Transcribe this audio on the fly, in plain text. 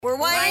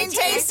wine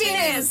tasting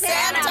in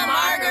Santa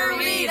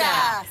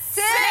Margarita.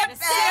 Sip,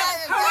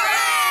 sip,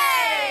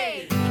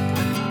 hooray!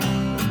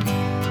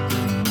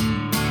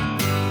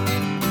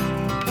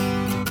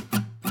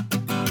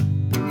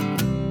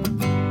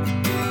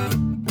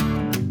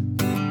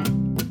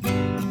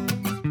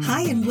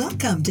 Hi, and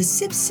welcome to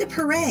Sip, Sip,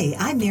 Hooray.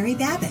 I'm Mary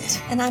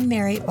Babbitt. And I'm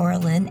Mary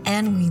Orlin,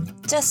 and we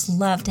just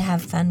love to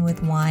have fun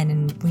with wine,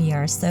 and we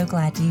are so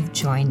glad you've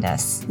joined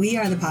us. We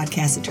are the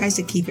podcast that tries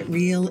to keep it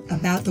real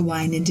about the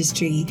wine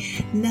industry.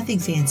 Nothing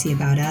fancy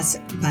about us,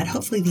 but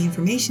hopefully the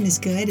information is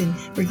good, and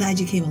we're glad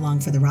you came along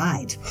for the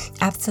ride.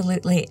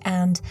 Absolutely.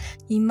 And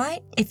you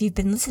might, if you've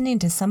been listening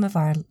to some of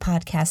our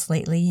podcasts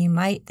lately, you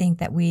might think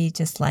that we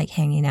just like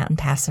hanging out in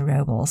Paso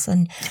Robles.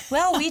 And,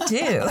 well, we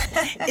do.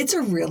 It's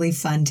a really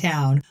fun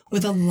town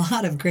with a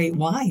lot of great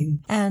wine.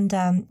 And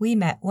we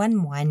met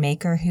one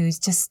winemaker who's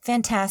just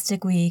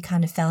fantastic. We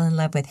kind of fell in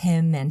love with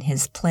him and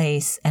his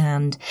place,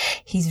 and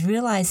he's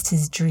realized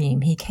his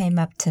dream. He came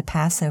up to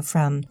Paso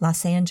from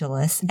Los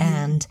Angeles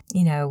and,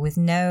 you know, with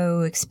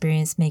no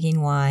experience making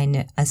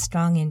wine, a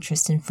strong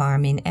interest in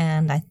farming,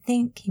 and I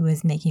think he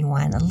was making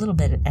wine a little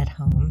bit at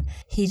home.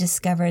 He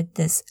discovered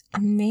this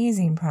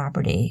amazing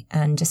property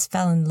and just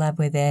fell in love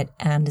with it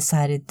and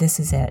decided this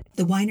is it.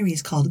 The winery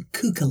is called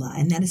Kukkola,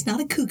 and that is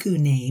not a cuckoo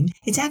name.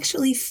 It's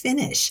actually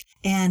Finnish,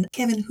 and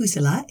Kevin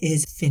Huusela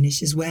is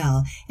Finnish as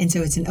well, and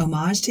so it's an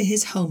homage to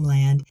his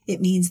homeland.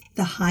 It means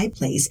the high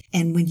place,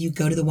 and when you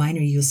go to the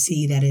winery, you'll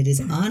see that it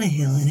is on a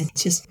hill, and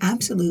it's just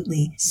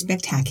absolutely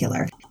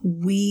spectacular.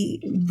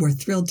 We were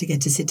thrilled to get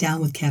to sit down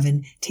with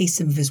Kevin, taste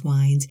some of his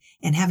wines,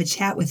 and have a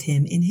chat with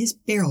him in his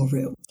barrel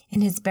room.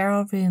 In his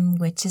barrel room,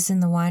 which is in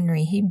the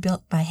winery, he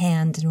built by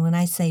hand. And when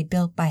I say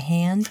built by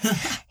hand,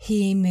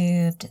 he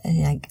moved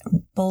like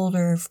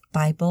boulder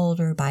by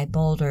boulder by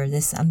boulder,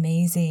 this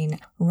amazing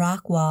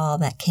rock wall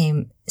that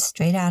came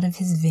straight out of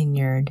his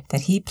vineyard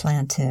that he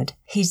planted.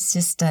 He's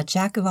just a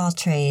jack of all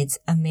trades.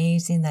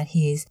 Amazing that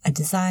he's a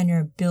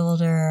designer,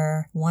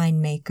 builder,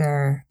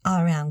 winemaker,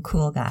 all-around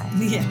cool guy.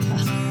 Yeah.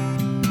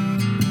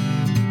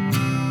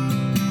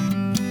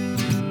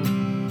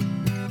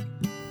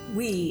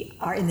 We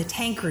are in the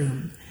tank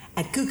room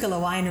at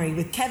Kukkola Winery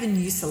with Kevin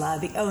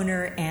Huusela, the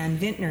owner and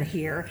vintner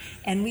here,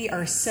 and we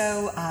are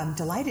so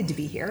delighted to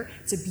be here.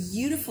 It's a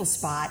beautiful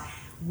spot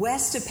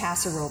west of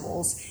Paso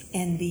Robles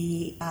in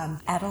the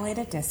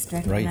Adelaida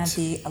district, right. One of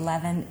the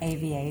 11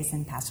 AVAs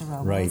in Paso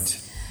Robles.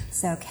 Right.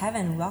 So,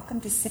 Kevin, welcome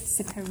to Sip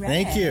Sip Hooray.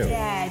 Thank you.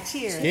 Yeah,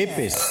 cheers.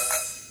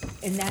 Skippis.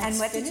 And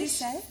what did you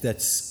say?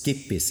 That's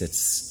skippis.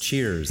 It's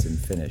cheers in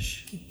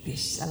Finnish.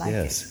 I like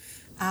Yes. it.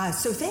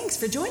 So thanks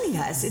for joining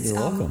us. You're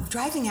welcome.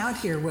 Driving out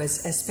here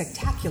was a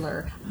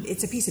spectacular.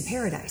 It's a piece of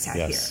paradise out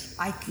Yes.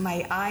 here.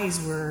 My eyes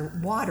were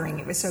watering.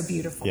 It was so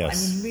beautiful.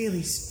 Yes. I mean,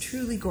 really,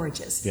 truly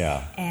gorgeous.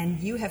 Yeah. And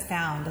you have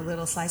found a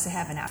little slice of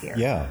heaven out here.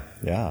 Yeah,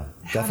 How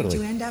definitely.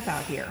 did you end up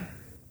out here?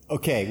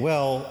 Okay,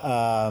 well,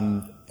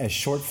 as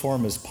short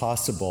form as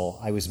possible,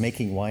 I was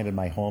making wine in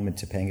my home in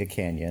Topanga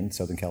Canyon,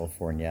 Southern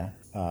California,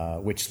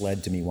 which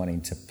led to me wanting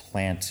to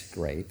plant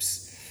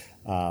grapes.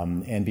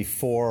 And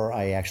before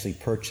I actually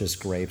purchased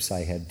grapes,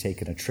 I had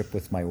taken a trip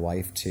with my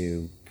wife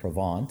to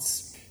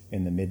Provence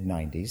in the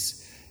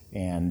mid-90s.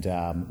 And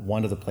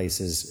one of the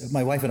places,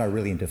 my wife and I are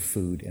really into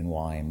food and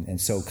wine.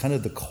 And so kind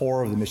of the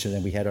core of the mission,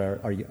 and we had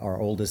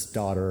our oldest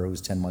daughter, who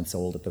was 10 months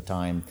old at the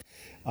time.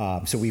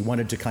 So we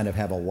wanted to kind of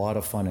have a lot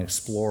of fun and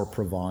explore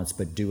Provence,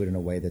 but do it in a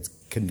way that's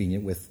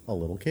convenient with a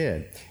little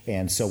kid.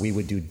 And so we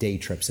would do day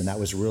trips, and that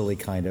was really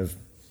kind of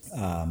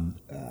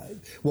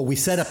well, we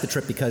set up the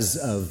trip because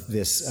of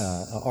this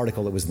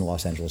article that was in the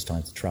Los Angeles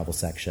Times travel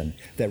section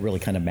that really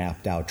kind of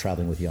mapped out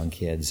traveling with young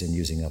kids and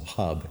using a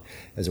hub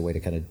as a way to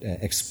kind of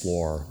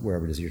explore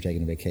wherever it is you're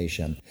taking a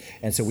vacation.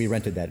 And so we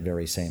rented that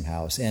very same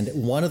house. And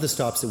one of the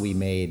stops that we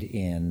made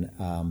in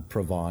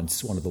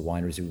Provence, one of the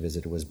wineries we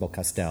visited was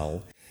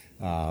Beaucastel,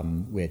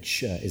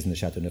 which is in the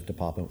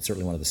Châteauneuf-du-Pape, and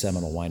certainly one of the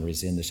seminal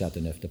wineries in the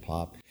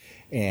Châteauneuf-du-Pape.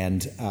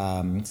 And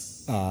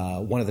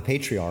one of the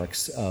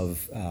patriarchs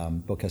of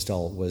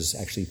Beaucastel was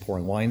actually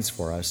pouring wines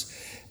for us,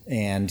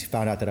 and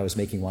found out that I was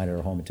making wine at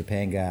our home in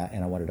Topanga,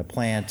 and I wanted to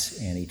plant,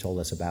 and he told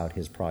us about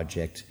his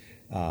project,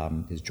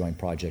 his joint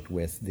project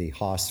with the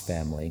Haas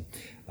family,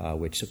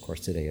 which, of course,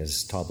 today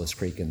is Tablas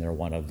Creek, and they're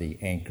one of the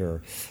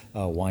anchor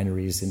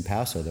wineries in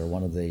Paso. They're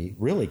one of the,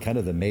 really kind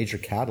of the major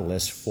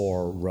catalysts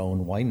for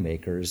Rhone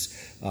winemakers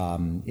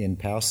in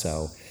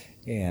Paso.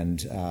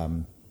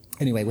 And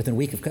anyway, within a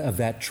week of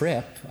that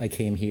trip, I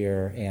came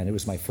here, and it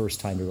was my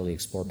first time to really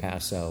explore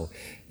Paso,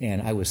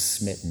 and I was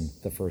smitten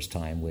the first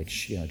time,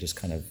 which, you know, just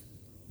kind of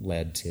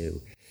led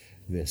to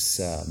this,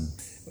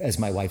 as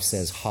my wife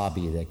says,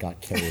 hobby that got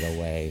carried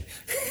away.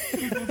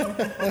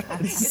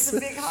 It's a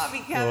big hobby,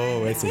 Kevin.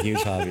 Oh, it's a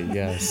huge hobby,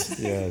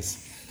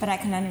 yes. But I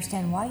can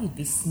understand why you'd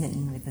be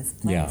smitten with this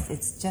place. Yeah.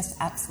 It's just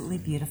absolutely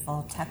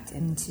beautiful, tucked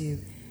into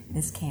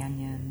this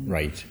canyon.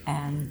 Right.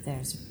 And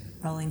there's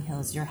rolling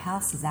hills. Your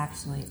house is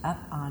actually up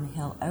on a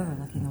hill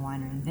overlooking the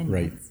winery and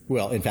vineyards. Right.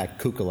 Well, in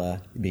fact,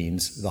 Kukkola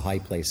means the high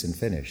place in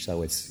Finnish,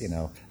 so it's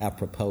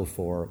apropos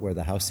for where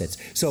the house sits.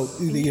 So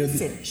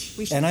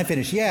Finnish. And I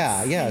Finnish.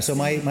 Yeah. So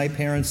my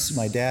parents,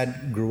 my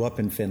dad grew up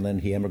in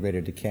Finland. He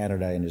emigrated to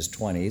Canada in his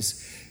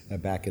 20s.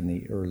 Back in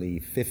the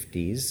early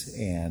 50s,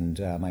 and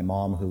my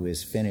mom, who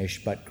is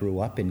Finnish but grew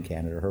up in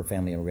Canada, her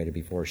family immigrated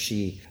before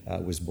she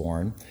was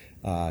born.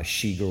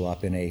 She grew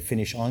up in a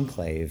Finnish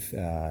enclave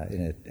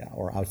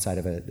or outside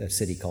of a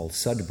city called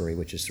Sudbury,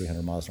 which is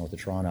 300 miles north of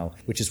Toronto,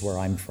 which is where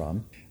I'm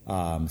from.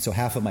 So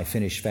half of my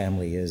Finnish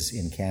family is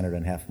in Canada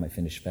and half of my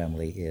Finnish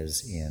family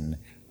is in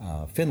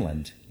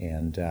Finland.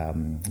 And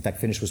in fact,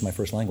 Finnish was my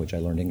first language. I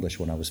learned English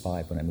when I was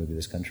 5 when I moved to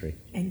this country.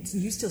 And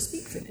you still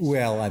speak Finnish?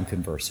 Well, I'm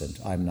conversant.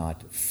 I'm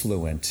not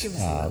fluent. Give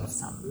us a little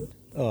something.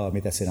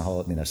 Mitä sinä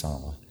haluat minä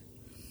sanoa?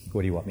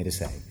 What do you want me to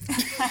say?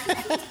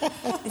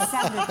 It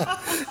sounded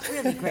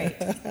really great.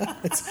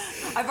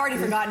 I've already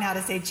forgotten how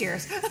to say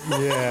cheers.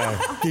 Yeah,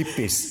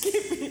 kippis.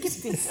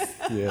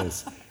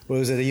 Yes. Well,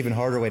 there's an even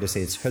harder way to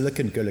say it. It's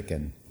hölliken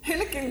gulliken.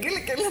 Hölliken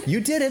gulliken. You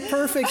did it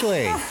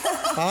perfectly.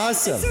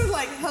 Awesome. It's sort of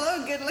like,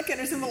 hello, good looking,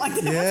 or something like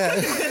that. Yeah.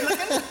 Good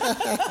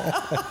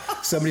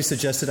looking. Somebody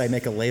suggested I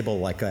make a label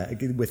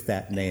with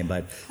that name,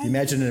 but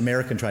imagine an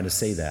American trying to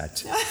say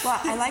that. Well,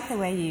 I like the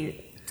way you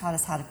taught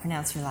us how to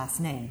pronounce your last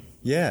name.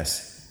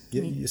 Yes.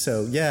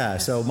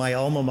 So my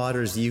alma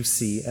mater is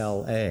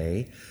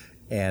UCLA,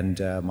 and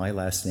my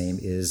last name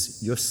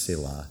is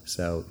Jussila.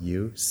 So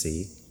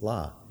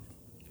UCLA.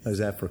 How's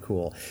that for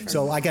cool?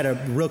 So I got a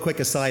real quick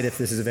aside if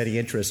this is of any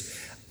interest.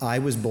 I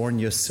was born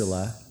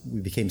Jussila. We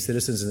became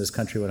citizens in this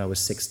country when I was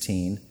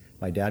 16.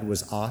 My dad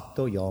was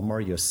Otto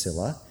Hjalmar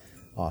Jussila.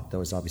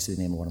 Otto is obviously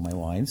the name of one of my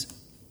wines.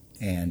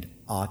 And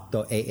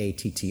Otto,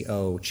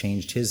 Aatto,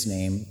 changed his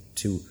name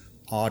to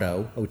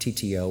Otto,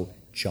 Otto,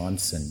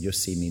 Johnson.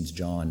 Jussi means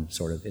John,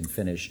 sort of in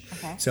Finnish.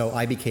 Okay. So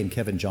I became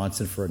Kevin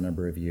Johnson for a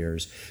number of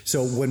years.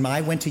 So when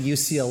I went to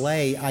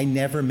UCLA, I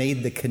never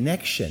made the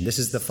connection. This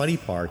is the funny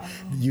part.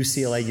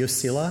 UCLA,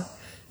 Jussila.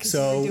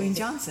 So you were doing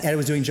Johnson. And I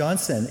was doing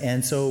Johnson.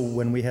 And so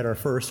when we had our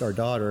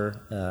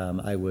daughter,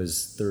 I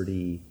was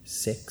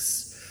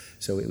 36.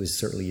 So it was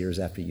certainly years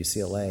after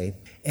UCLA.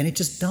 And it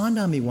just dawned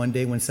on me one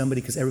day when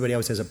somebody, because everybody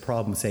always has a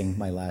problem saying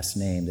my last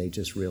name, they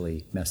just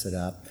really mess it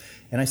up.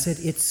 And I said,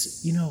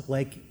 it's,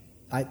 like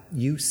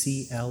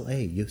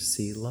UCLA,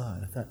 Jussila.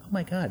 And I thought, oh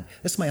my God,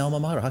 that's my alma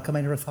mater. How come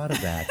I never thought of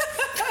that?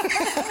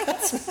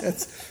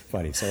 That's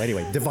funny. So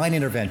anyway, divine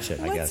intervention,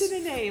 I guess. What's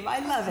in a name? I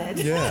love it.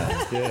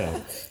 Yeah.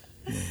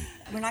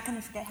 We're not going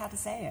to forget how to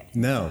say it.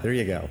 No, there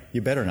you go.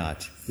 You better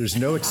not. There's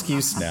no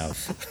excuse now.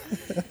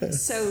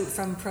 So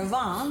from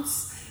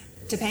Provence,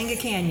 Topanga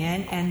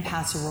Canyon, and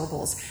Paso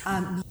Robles.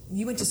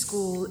 You went to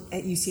school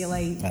at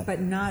UCLA, but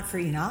not for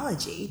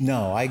enology.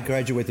 No, I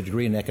graduated with a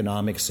degree in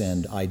economics,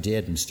 and I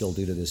did and still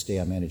do to this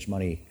day. I manage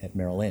money at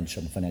Merrill Lynch.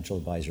 I'm a financial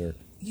advisor.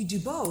 You do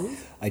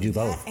both? I do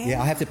both.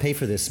 Yeah, I have to pay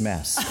for this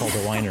mess called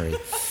a winery.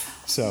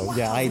 So, wow,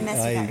 yeah, the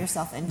mess you got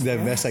yourself into. The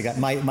mess I got.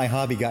 My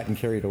hobby gotten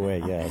carried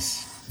away,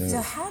 yes.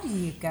 So how do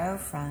you go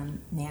from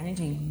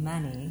managing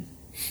money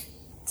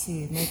to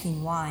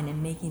making wine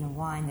and making a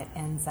wine that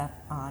ends up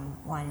on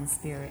Wine and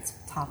Spirits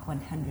top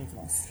 100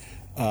 list?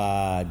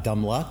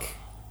 Dumb luck.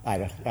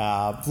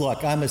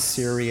 Look, I'm a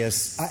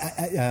serious.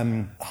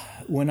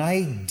 When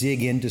I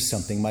dig into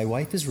something, my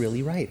wife is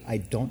really right. I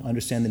don't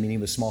understand the meaning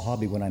of a small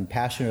hobby. When I'm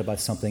passionate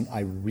about something, I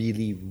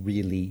really,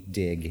 really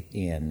dig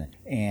in,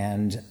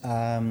 and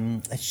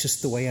it's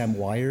just the way I'm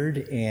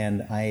wired.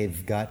 And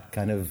I've got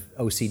kind of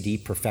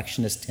OCD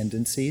perfectionist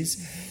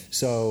tendencies.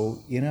 So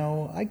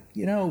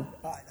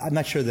I'm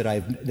not sure that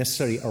I've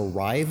necessarily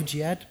arrived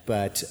yet,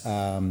 but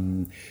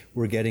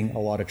we're getting a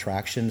lot of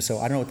traction. So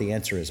I don't know what the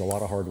answer is. A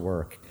lot of hard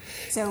work.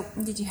 So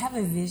did you have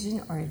a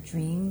vision or a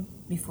dream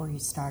before you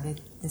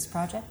started this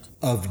project?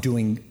 Of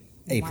doing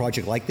a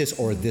project like this,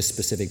 or this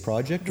specific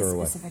project, this or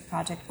what? Specific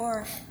project,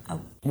 or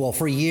Well,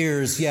 for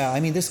years, yeah. I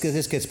mean, this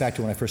gets back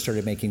to when I first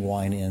started making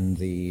wine in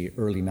the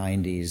early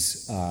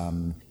 '90s.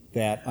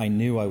 That I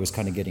knew I was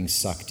kind of getting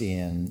sucked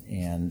in,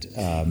 and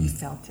you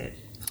felt it.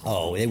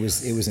 Oh, it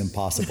was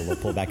impossible to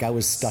pull back. I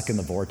was stuck in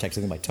the vortex.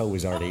 I think my toe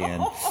was already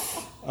in.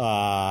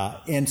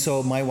 And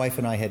so my wife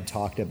and I had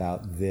talked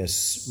about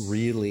this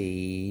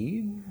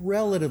really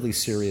relatively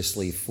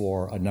seriously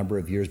for a number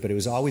of years, but it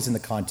was always in the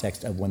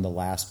context of when the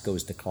last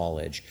goes to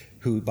college,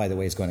 who, by the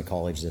way, is going to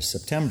college this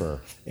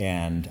September.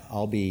 And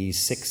I'll be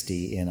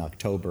 60 in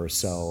October,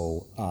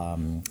 so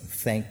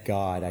thank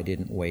God I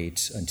didn't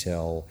wait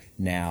until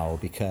now,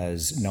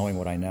 because knowing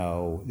what I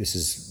know, this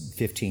is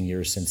 15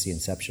 years since the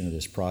inception of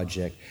this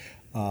project.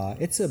 I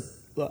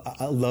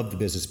love the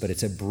business, but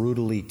it's a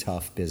brutally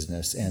tough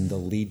business, and the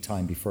lead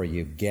time before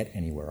you get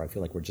anywhere, I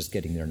feel like we're just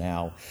getting there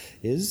now,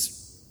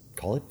 is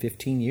call it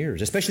 15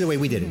 years, especially the way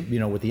we did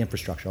it, with the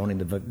infrastructure, owning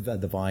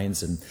the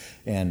vines and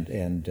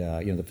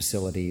the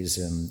facilities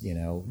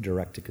and,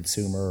 direct to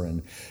consumer.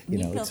 And, you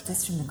built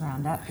this from the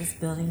ground up. This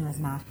building was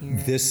not here.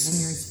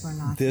 Vineyards were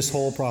not This here.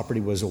 whole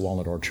property was a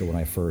walnut orchard when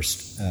I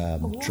first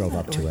drove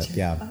up to it.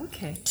 Yeah.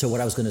 Okay. So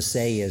what I was going to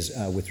say is,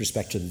 with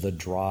respect to the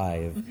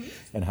drive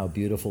and how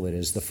beautiful it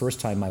is, the first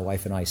time my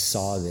wife and I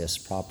saw this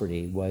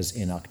property was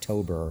in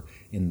October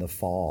in the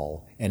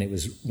fall, and it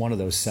was one of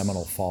those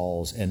seminal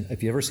falls. And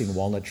if you've ever seen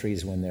walnut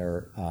trees when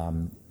they're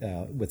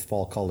with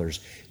fall colors,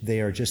 they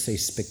are just a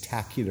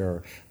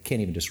spectacular, I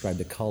can't even describe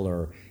the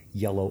color,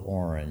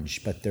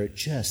 yellow-orange, but they're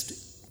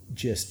just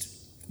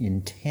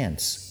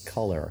intense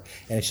color,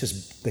 and it's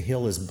just, the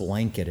hill is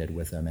blanketed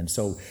with them. And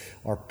so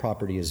our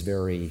property is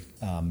very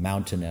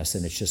mountainous,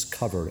 and it's just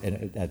covered,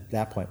 and at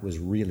that point was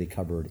really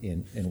covered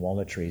in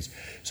walnut trees.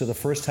 So the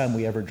first time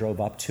we ever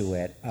drove up to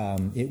it,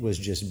 it was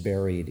just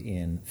buried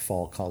in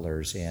fall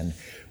colors. And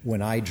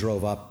when I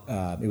drove up,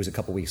 it was a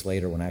couple weeks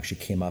later when I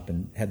actually came up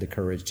and had the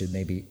courage to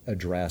maybe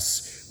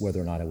address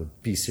whether or not I would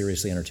be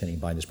seriously entertaining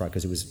buying this property,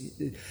 because it was,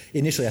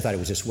 initially I thought it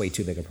was just way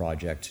too big a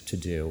project to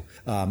do.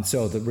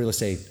 So the real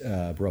estate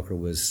broker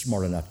was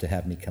smart enough to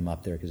have me come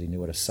up there because he knew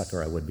what a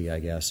sucker I would be, I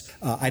guess.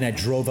 And I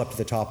drove up to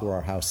the top where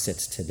our house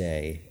sits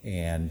today,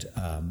 and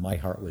my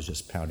heart was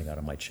just pounding out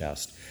of my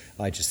chest.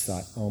 I just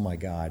thought, oh my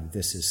God,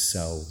 this is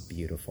so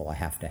beautiful. I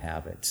have to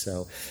have it.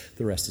 So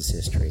the rest is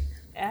history.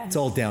 It's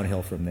all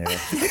downhill from there. You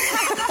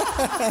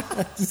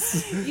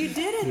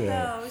did it,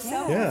 though.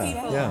 So many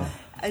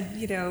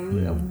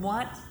people,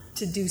 want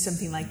to do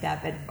something like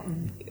that, but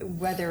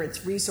whether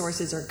it's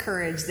resources or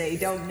courage, they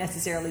don't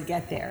necessarily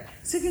get there.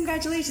 So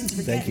congratulations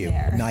for Thank getting you.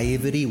 there.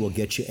 Naivety will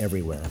get you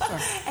everywhere.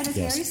 And as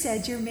Harry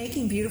said, you're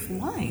making beautiful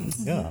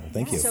wines. Yeah,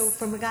 thank you. So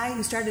from a guy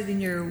who started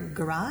in your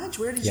garage,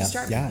 where did you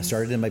start? Yeah, I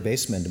started in my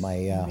basement,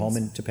 my home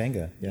in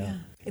Topanga. Yeah.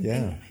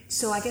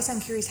 So I guess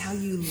I'm curious how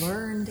you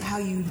learned, how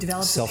you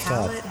developed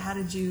Self-taught. a palate. How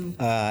did you?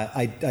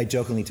 I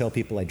jokingly tell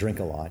people I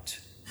drink a lot.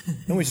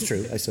 Which is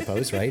true, I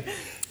suppose, right?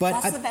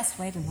 But that's the best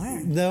way to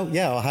learn. No,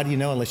 yeah. Well, how do you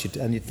know unless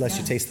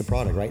you taste the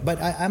product, right? But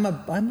I'm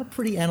a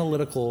pretty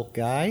analytical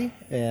guy,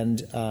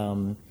 and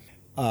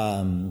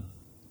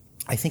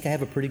I think I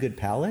have a pretty good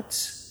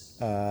palate.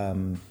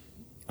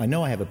 I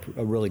know I have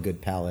a really good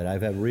palate.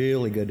 I've had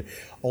really good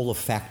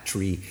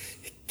olfactory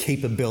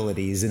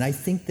capabilities, and I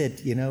think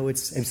that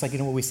it's like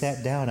when we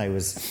sat down, I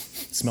was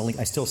smelling.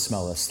 I still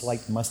smell a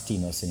slight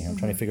mustiness in here. I'm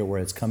trying to figure out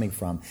where it's coming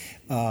from.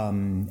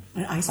 And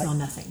I smell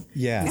nothing.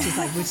 Yeah,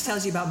 which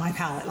tells you about my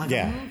palate.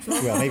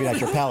 Well, maybe not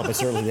your palate, but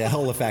certainly the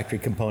olfactory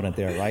component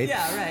there, right?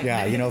 Yeah, right.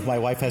 Yeah, if my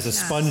wife has a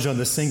sponge on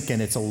the sink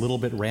and it's a little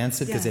bit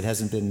rancid because it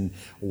hasn't been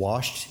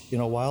washed in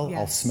a while,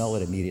 I'll smell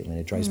it immediately,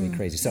 and it drives me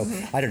crazy. So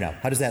I don't know.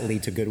 How does that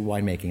lead to good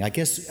winemaking? I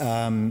guess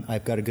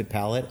I've got a good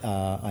palate.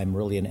 I'm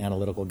really an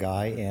analytical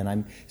guy, and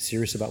I'm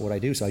serious about what I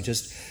do. So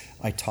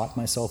I taught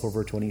myself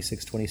over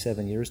 26,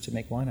 27 years to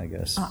make wine, I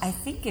guess. I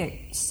think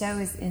it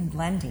shows in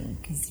blending,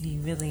 because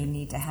you really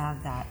need to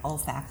have that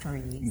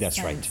olfactory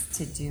sense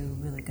to do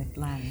really good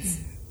blends.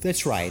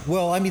 That's right.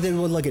 Well, I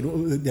mean, look at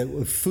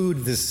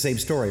food, the same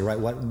story, right?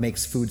 What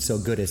makes food so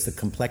good is the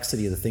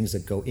complexity of the things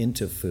that go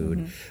into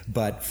food.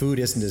 But food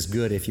isn't as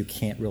good if you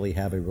can't really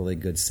have a really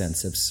good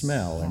sense of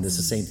smell. And it's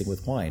the same thing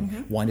with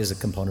wine. Wine is a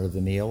component of the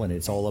meal, and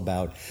it's all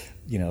about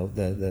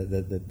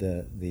the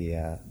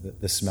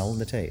smell and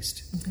the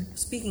taste.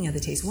 Speaking of the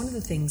taste, one of the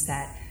things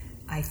that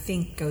I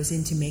think goes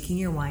into making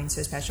your wine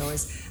so special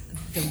is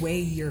the way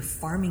you're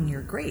farming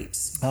your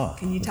grapes.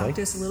 Can you talk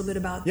to us a little bit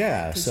about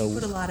that? Because you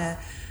put a lot of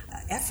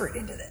effort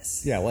into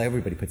this. Yeah, well,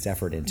 everybody puts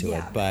effort into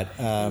it, but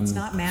it's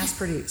not mass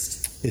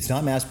produced. It's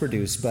not mass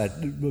produced, but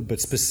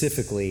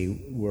specifically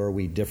where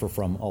we differ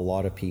from a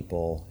lot of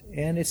people,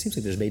 and it seems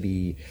like there's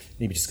maybe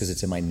just because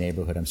it's in my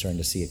neighborhood, I'm starting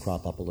to see it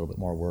crop up a little bit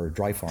more. We're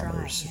dry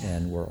farmers,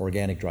 and we're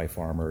organic dry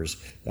farmers.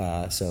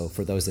 So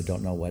for those that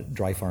don't know what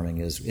dry farming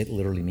is, it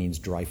literally means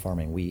dry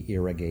farming. We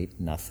irrigate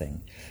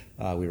nothing.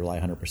 We rely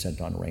 100%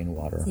 on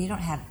rainwater. So you don't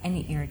have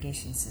any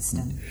irrigation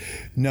system?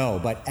 No,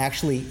 but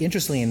actually,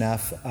 interestingly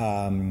enough,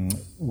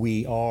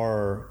 we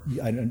are.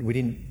 I don't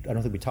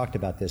think we talked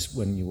about this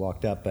when you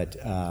walked up, but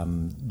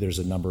there's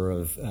a number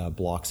of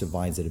blocks of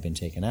vines that have been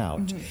taken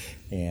out,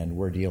 and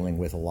we're dealing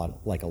with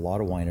like a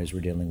lot of wineries. We're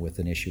dealing with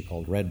an issue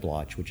called red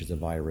blotch, which is a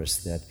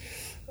virus that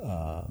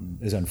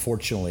is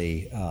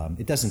unfortunately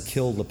it doesn't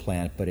kill the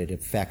plant, but it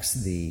affects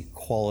the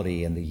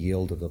quality and the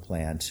yield of the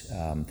plant.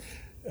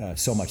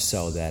 So much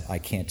so that I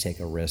can't take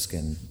a risk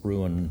and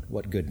ruin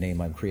what good name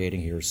I'm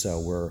creating here. So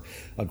we're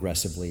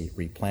aggressively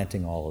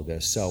replanting all of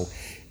this. So,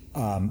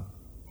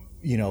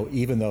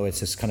 even though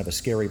it's just kind of a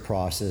scary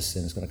process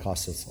and it's going to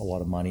cost us a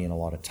lot of money and a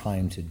lot of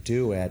time to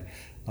do it,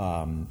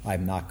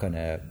 I'm not going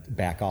to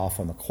back off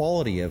on the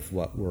quality of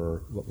what we're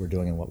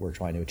doing and what we're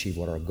trying to achieve,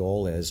 what our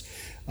goal is.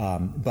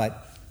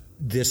 But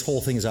this whole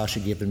thing has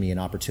actually given me an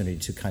opportunity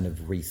to kind of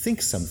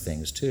rethink some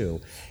things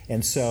too.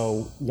 And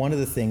so one of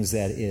the things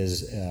that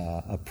is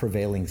a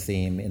prevailing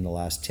theme in the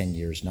last 10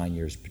 years, 9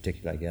 years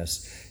particularly, I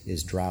guess,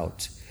 is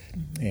drought.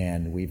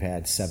 And we've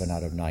had 7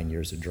 out of 9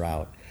 years of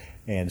drought.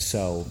 And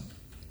so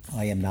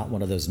I am not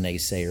one of those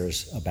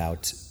naysayers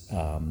about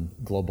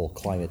global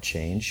climate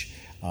change.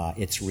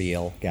 It's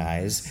real,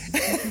 guys.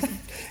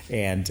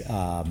 And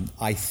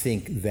I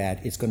think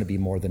that it's going to be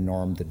more the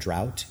norm, the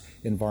drought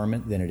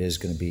environment, than it is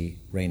going to be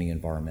rainy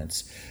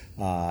environments.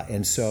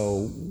 And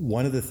so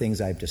one of the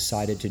things I've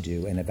decided to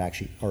do, and I've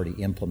actually already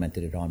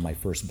implemented it on my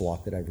first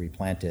block that I've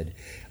replanted,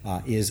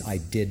 is I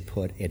did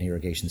put an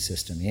irrigation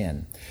system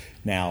in.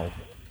 Now,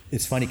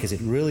 it's funny because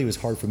it really was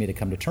hard for me to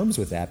come to terms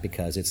with that,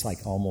 because it's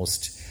like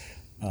almost,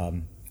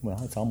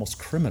 it's almost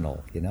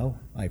criminal, you know?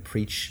 I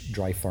preach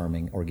dry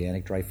farming,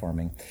 organic dry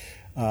farming.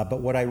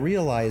 But what I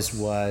realized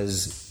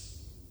was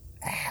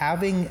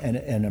having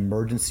an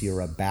emergency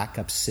or a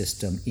backup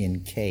system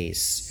in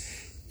case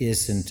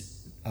isn't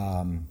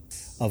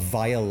a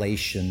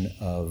violation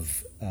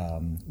of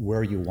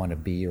where you want to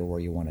be or where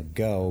you want to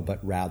go,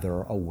 but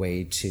rather a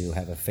way to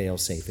have a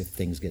fail-safe if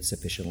things get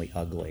sufficiently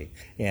ugly.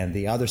 And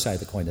the other side of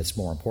the coin that's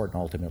more important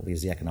ultimately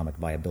is the economic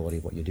viability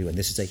of what you do. And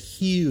this is a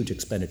huge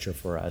expenditure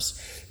for us,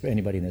 for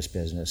anybody in this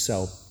business.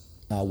 So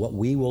what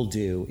we will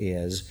do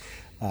is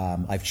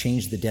I've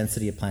changed the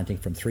density of planting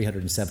from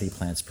 370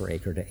 plants per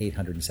acre to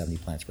 870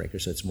 plants per acre,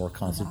 so it's more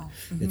constant. Oh, wow.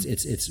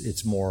 Mm-hmm.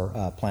 It's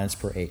more plants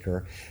per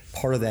acre.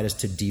 Part of that is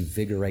to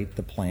devigorate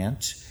the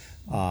plant,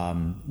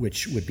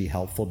 which would be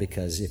helpful,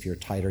 because if you're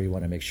tighter, you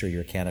want to make sure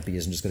your canopy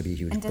isn't just going to be a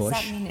huge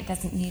bush. And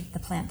does that mean the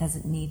plant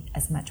doesn't need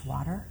as much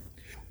water?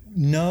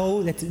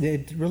 No,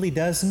 it really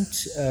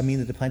doesn't mean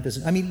that the plant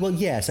doesn't. I mean, well,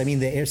 yes. I mean,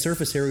 the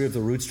surface area of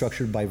the root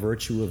structure, by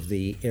virtue of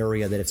the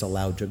area that it's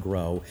allowed to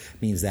grow,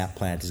 means that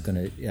plant is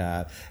going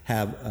to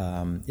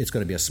it's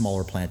going to be a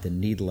smaller plant and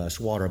need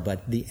less water.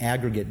 But the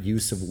aggregate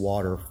use of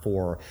water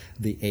for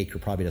the acre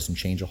probably doesn't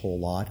change a whole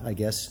lot, I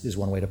guess, is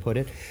one way to put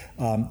it.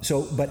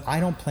 But I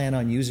don't plan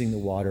on using the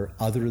water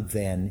other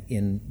than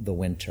in the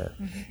winter.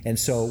 Mm-hmm. And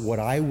so what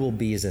I will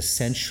be is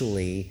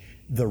essentially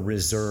the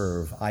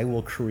reserve. I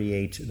will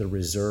create the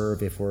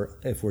reserve if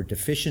we're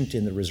deficient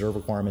in the reserve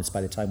requirements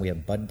by the time we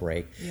have bud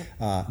break. Yep.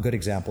 A good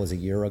example is a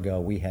year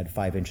ago we had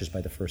 5 inches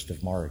by the 1st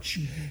of March.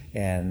 Mm-hmm.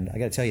 And I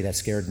got to tell you, that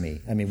scared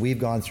me. I mean, we've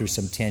gone through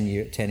some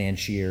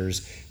 10-inch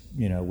years,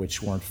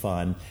 which weren't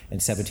fun,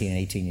 and 17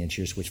 and 18-inch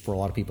years, which for a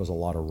lot of people is a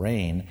lot of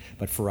rain,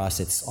 but for us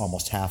it's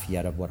almost half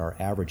yet of what our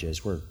average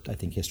is. We're, I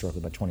think,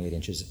 historically about 28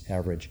 inches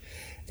average.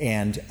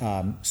 And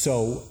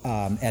so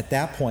at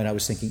that point I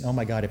was thinking, oh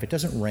my God, if it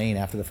doesn't rain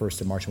after the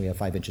 1st of March and we have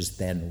 5 inches,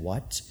 then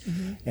what?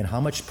 Mm-hmm. And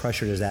how much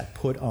pressure does that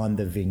put on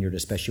the vineyard,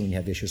 especially when you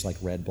have issues like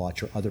red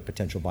blotch or other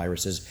potential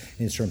viruses,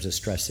 in terms of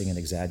stressing and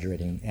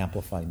exaggerating,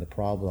 amplifying the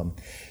problem?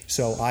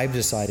 So I've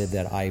decided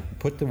that I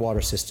put the water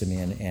system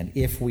in, and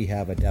if we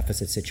have a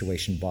deficit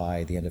situation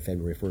by the end of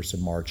February, 1st of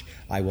March,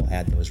 I will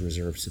add those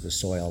reserves to the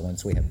soil.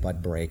 Once we have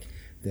bud break,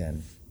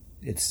 then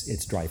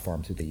it's dry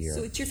farm through the year.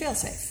 So it's your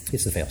fail-safe.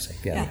 It's the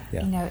fail-safe,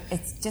 yeah.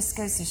 It just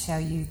goes to show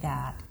you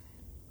that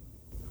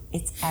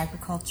it's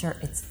agriculture,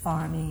 it's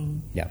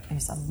farming. Yeah.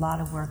 There's a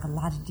lot of work, a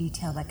lot of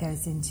detail that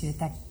goes into it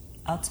that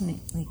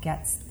ultimately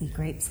gets the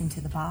grapes into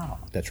the bottle.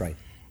 That's right.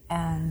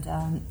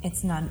 And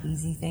it's not an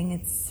easy thing.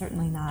 It's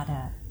certainly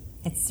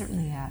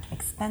an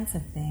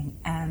expensive thing.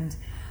 And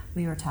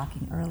we were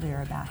talking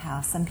earlier about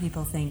how some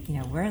people think,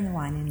 we're in the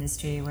wine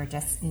industry, we're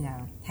just,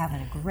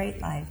 having a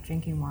great life,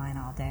 drinking wine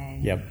all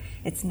day. Yep.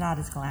 It's not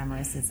as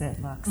glamorous as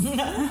it looks.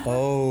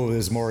 Oh,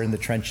 there's more in the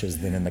trenches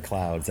than in the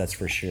clouds, that's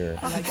for sure.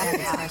 I like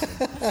that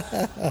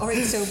expression. All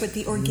right, but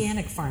the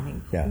organic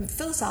farming,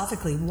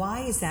 philosophically, why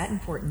is that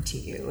important to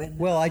you?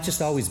 Well, I've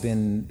just always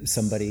been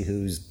somebody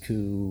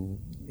who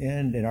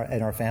in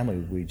our family,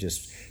 we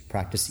just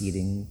practice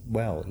eating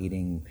well,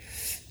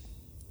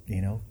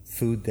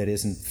 food that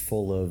isn't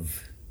full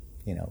of,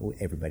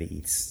 everybody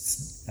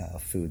eats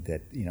food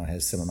that,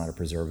 has some amount of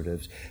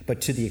preservatives.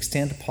 But to the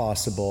extent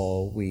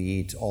possible, we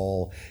eat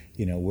all,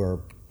 we're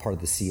part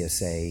of the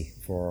CSA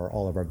for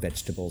all of our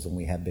vegetables, and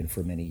we have been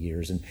for many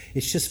years. And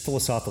it's just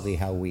philosophically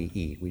how we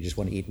eat. We just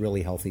want to eat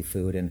really healthy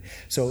food. And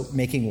so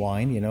making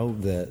wine,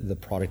 the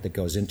product that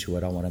goes into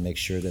it, I want to make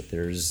sure that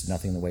there's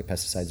nothing in the way of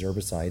pesticides,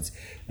 herbicides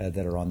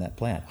that are on that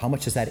plant. How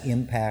much does that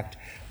impact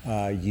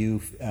you,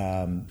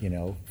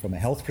 from a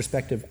health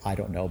perspective? I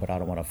don't know, but I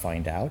don't want to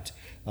find out.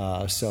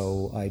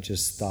 So I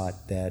just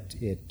thought that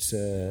it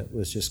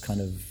was just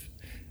kind of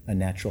a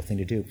natural thing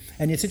to do.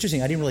 And it's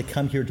interesting, I didn't really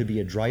come here to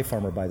be a dry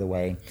farmer, by the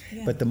way,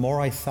 but the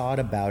more I thought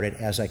about it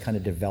as I kind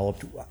of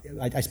developed,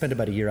 I spent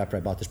about a year after I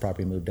bought this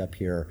property and moved up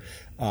here,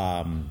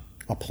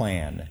 a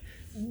plan.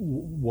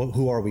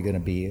 Who are we going to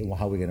be?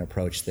 How are we going to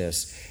approach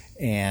this?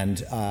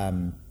 And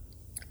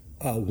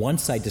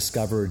once I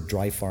discovered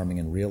dry farming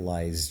and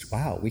realized,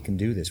 wow, we can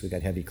do this. We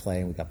got heavy clay,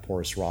 and we got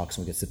porous rocks,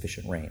 and we get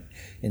sufficient rain.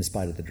 In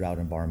spite of the drought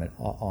environment,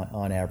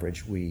 on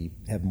average, we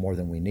have more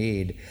than we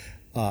need.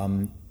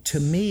 to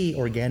me,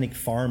 organic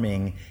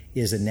farming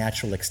is a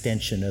natural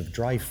extension of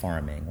dry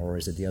farming, or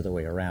is it the other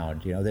way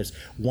around? There's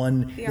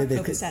one. We are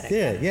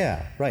copacetic.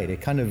 Yeah, right.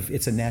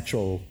 It's a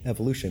natural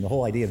evolution. The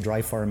whole idea of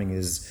dry farming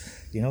is,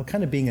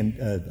 kind of being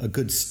a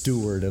good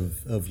steward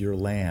of your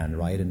land,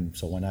 right? And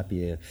so why not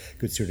be a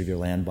good steward of your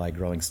land by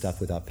growing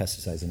stuff without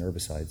pesticides and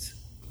herbicides?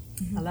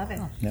 I love it.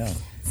 Yeah.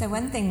 So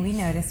one thing we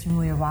noticed when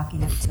we were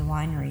walking up to the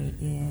winery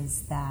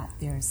is that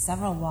there's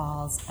several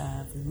walls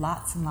of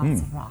lots and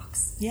lots of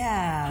rocks.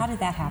 Yeah. How did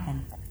that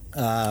happen?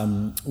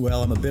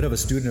 Well, I'm a bit of a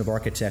student of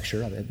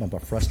architecture. I'm a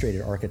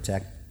frustrated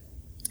architect.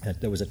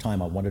 There was a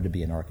time I wanted to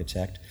be an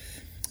architect.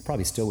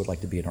 Probably still would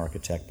like to be an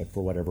architect, but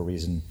for whatever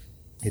reason,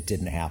 it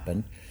didn't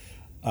happen.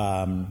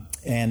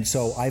 And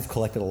so I've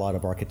collected a lot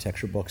of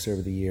architecture books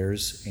over the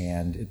years,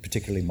 and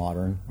particularly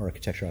modern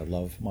architecture. I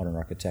love modern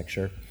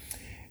architecture.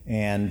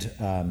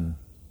 And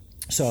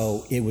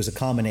so it was a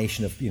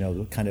combination of,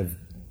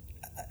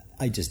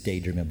 I just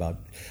daydream about.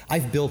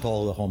 I've built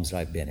all the homes that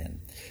I've been in.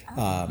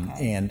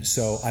 And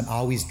so I'm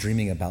always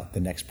dreaming about the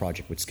next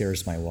project, which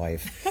scares my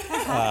wife,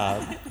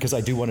 because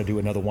I do want to do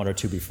another one or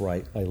two before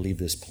I leave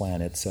this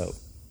planet. So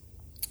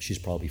she's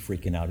probably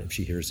freaking out if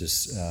she hears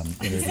this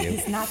interview.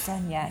 It's not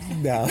done yet.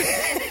 No.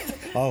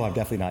 Oh, I'm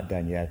definitely not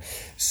done yet.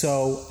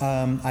 So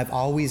I've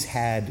always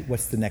had,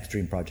 what's the next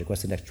dream project?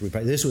 What's the next dream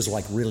project? This was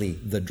like really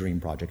the dream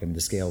project. I mean,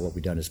 the scale of what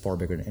we've done is far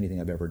bigger than anything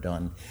I've ever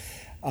done.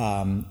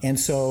 And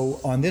so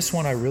on this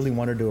one, I really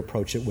wanted to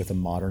approach it with a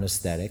modern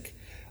aesthetic.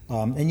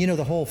 And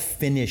the whole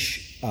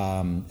Finnish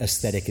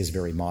aesthetic is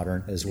very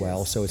modern as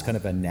well. So it's kind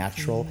of a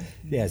natural.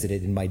 Yeah, is it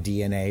in my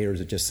DNA, or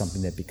is it just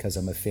something that because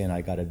I'm a Finn,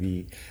 I got to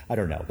be? I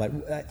don't know. But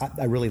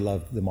I really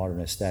love the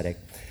modern aesthetic.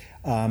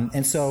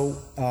 And so,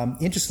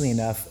 interestingly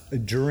enough,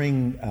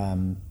 during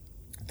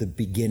the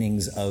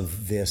beginnings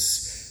of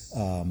this,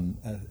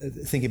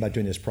 thinking about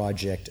doing this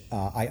project,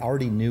 I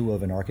already knew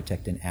of an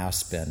architect in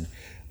Aspen.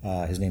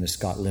 His name is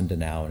Scott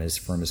Lindenau, and his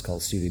firm is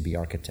called Studio B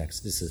Architects.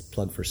 This is a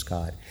plug for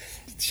Scott.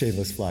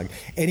 Shameless plug.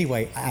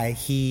 Anyway,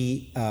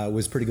 he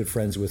was pretty good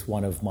friends with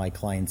one of my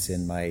clients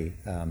in my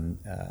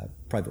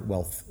private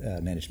wealth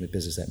management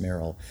business at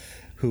Merrill,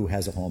 who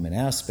has a home in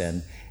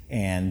Aspen.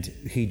 And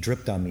he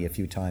dripped on me a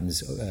few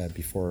times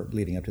before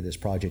leading up to this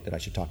project that I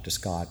should talk to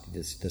Scott. He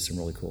does some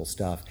really cool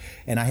stuff.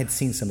 And I had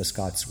seen some of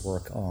Scott's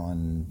work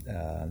on,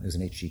 there's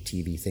an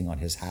HGTV thing on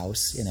his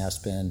house in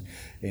Aspen,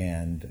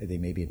 and they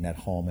maybe had met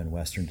home in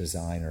Western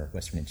Design or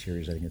Western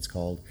Interiors, I think it's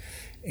called.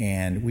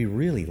 And we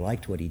really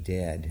liked what he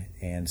did.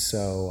 And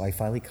so I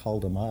finally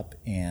called him up,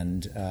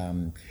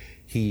 and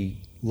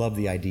he loved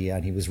the idea,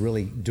 and he was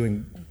really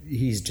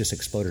he's just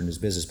exploded in his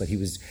business, but he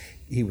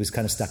was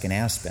kind of stuck in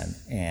Aspen,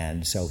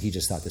 and so he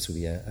just thought this would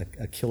be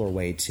a killer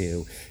way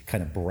to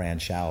kind of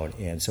branch out.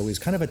 And so he was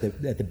kind of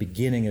at the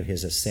beginning of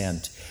his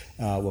ascent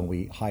when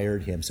we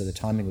hired him, so the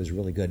timing was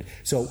really good.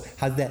 So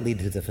how did that lead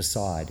to the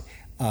facade?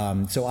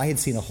 So I had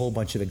seen a whole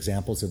bunch of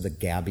examples of the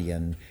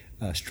Gabion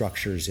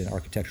structures in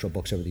architectural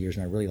books over the years,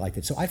 and I really liked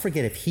it. So I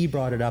forget if he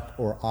brought it up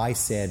or I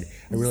said,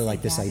 I really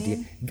like this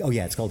idea. Oh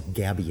yeah, it's called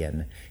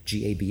Gabion,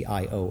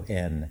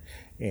 Gabion.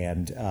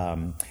 And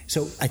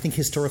so I think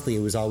historically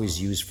it was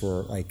always used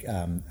for like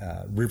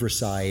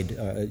riverside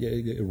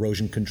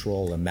erosion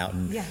control and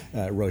mountain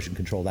erosion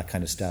control, that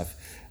kind of stuff.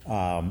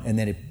 And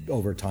then it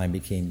over time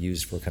became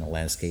used for kind of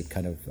landscape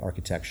kind of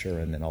architecture,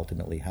 and then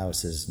ultimately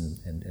houses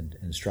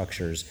and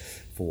structures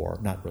for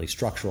not really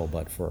structural,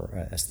 but for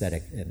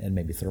aesthetic and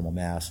maybe thermal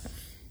mass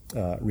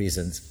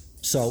reasons.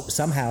 So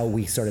somehow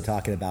we started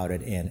talking about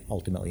it and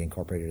ultimately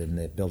incorporated it in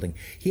the building.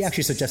 He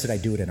actually suggested I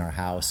do it in our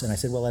house, and I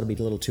said, well, that'll be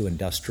a little too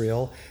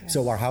industrial. Yeah.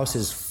 So our house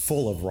is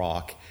full of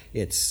rock.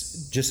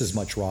 It's just as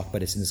much rock,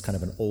 but it's in this kind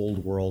of an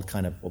old world,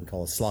 kind of what we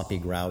call a sloppy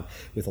grout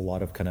with a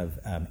lot of kind of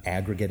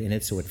aggregate in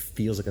it. So it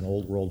feels like an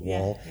old world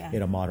wall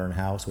in a modern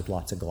house with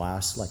lots of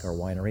glass, like our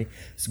winery.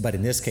 So, but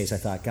in this case, I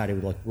thought, God, it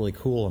would look really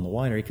cool in the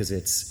winery because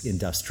it's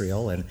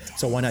industrial. And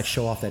so why not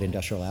show off that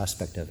industrial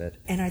aspect of it?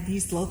 And are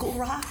these local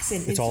rocks?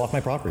 And it's all off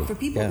my property. For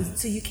people,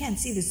 so you can't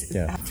see this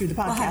through the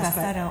podcast. We'll have a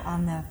photo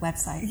on the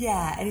website.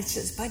 Yeah, and it's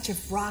just a bunch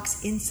of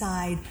rocks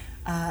inside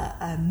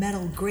a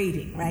metal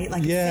grating, right?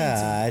 Like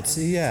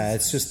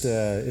it's just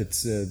why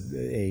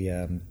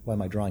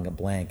am I drawing a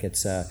blank?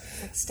 It's a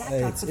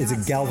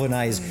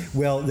galvanized.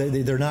 Well,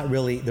 they're not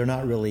really.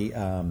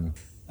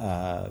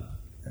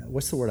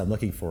 What's the word I'm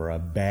looking for? A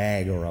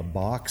bag or a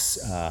box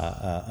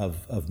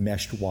of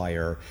meshed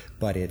wire,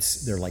 but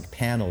they're like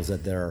panels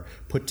that they're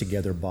put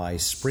together by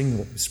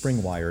spring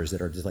wires that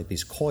are just like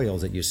these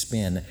coils that you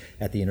spin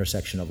at the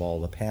intersection of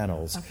all the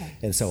panels. Okay.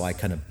 And so I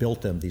kind of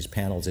built these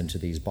panels into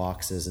these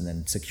boxes, and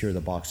then secure the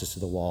boxes to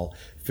the wall,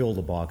 fill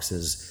the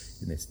boxes.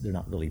 And they're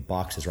not really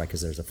boxes, right?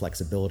 Because there's a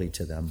flexibility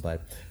to them,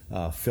 but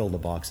fill the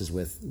boxes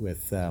with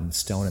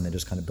stone, and then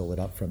just kind of build it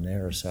up from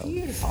there. So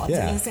beautiful.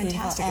 It's a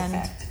fantastic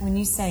effect. When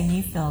you say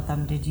you filled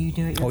them, did you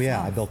do it yourself? Oh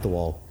yeah, I built the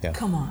wall. Yeah.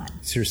 Come on.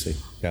 Seriously,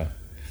 yeah.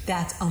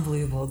 That's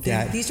unbelievable.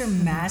 These are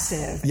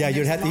massive. Yeah,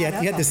 you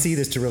had to see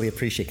this to really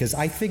appreciate, because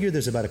I figure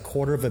there's about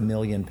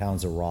 250,000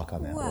 pounds of rock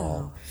on that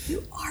wall.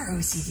 You are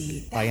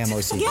OCD. I am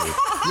OCD.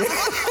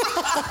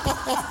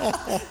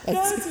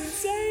 That's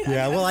insane.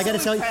 Yeah, well, I got to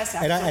tell you,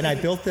 and I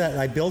built that.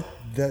 I built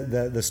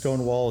the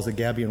stone walls, the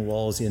Gabion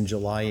walls, in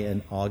July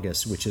and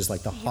August, which is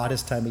like the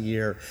hottest time of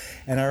year.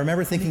 And I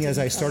remember thinking as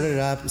I started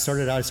out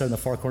in the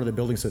far corner of the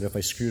building, so that if I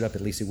screwed up,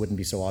 at least it wouldn't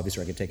be so obvious,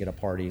 or I could take it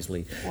apart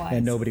easily,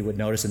 and nobody would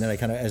notice. And then I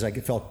kind of, as I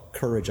felt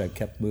courage, I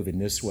kept moving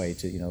this way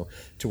to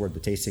toward the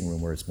tasting room,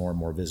 where it's more and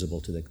more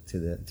visible to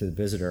the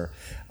visitor.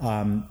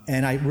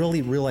 And I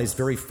really realized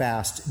very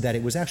fast that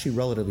it was actually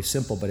relatively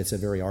simple, but it's a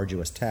very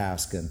arduous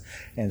task.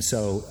 And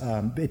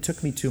so it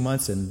took me 2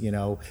 months, and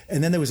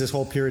then there was this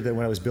whole period that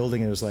when I was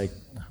building, it was like,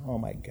 oh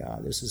my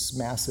God, this is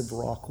massive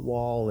rock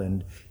wall,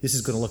 and this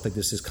is going to look like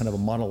this is kind of a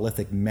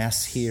monolithic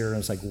mess here. And I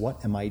was like,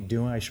 what am I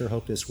doing? I sure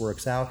hope this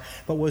works out.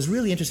 But what was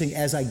really interesting,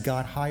 as I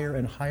got higher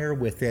and higher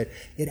with it,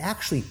 it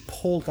actually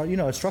pulled,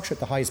 a structure at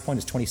the highest point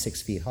is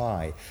 26 feet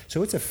high.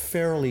 So it's a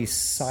fairly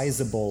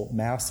sizable,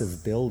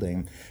 massive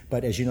building.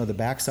 But as you know, the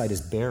backside is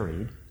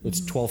buried. It's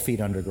 12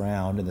 feet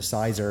underground, and the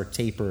sides are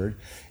tapered.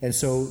 And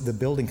so the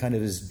building kind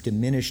of is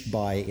diminished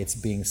by its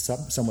being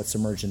somewhat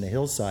submerged in the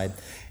hillside.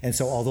 And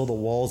so although the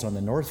walls on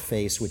the north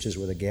face, which is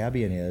where the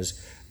Gabion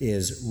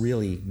is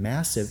really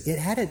massive, it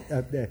had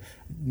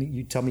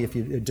you tell me if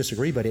you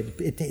disagree, but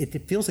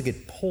it feels like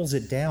it pulls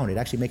it down. It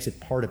actually makes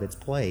it part of its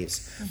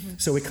place.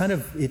 So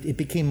it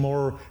became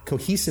more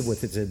cohesive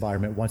with its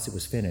environment once it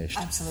was finished.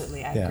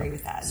 Absolutely, I agree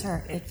with that.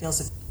 Sure. It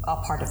feels a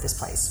part of this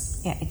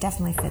place. Yeah, it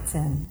definitely fits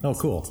in. Oh,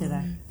 cool. To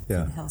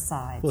the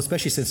hillside. Well,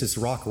 especially since it's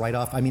rock right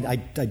off. I mean, I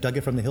dug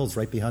it from the hills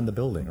right behind the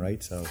building,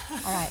 right? So,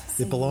 all right,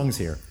 it belongs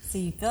here. So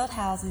you built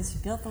houses, you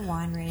built the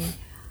winery.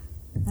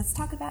 Let's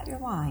talk about your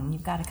wine.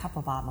 You've got a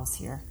couple bottles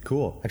here.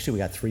 Cool. Actually, we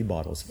got 3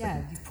 bottles.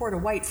 Yeah, you poured a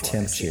white for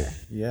us here.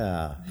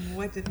 Yeah.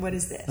 What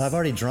is this? I've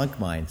already drunk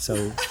mine.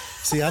 So,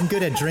 see, I'm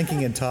good at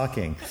drinking and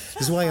talking.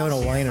 This is why I own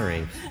a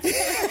winery.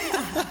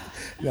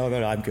 No,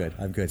 I'm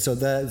good.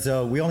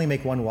 So we only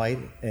make one white,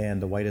 and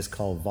the white is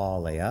called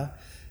Valea.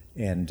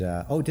 And,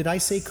 did I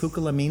say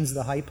Kukkola means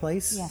the high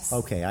place? Yes.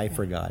 Okay, I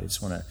forgot. I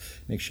just want to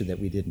make sure that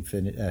we didn't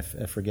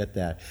forget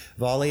that.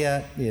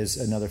 Valea is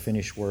another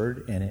Finnish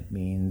word, and it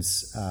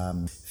means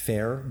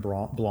fair,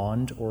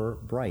 blonde, or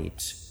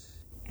bright.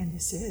 And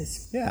this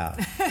is. Yeah.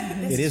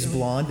 It is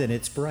blonde, and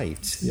it's bright.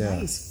 It's yeah.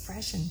 nice,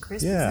 fresh and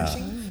crisp. Yeah.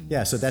 Refreshing.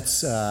 Yeah, so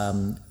that's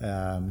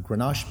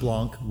Grenache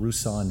Blanc,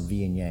 Roussanne,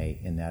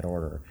 Viognier in that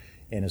order.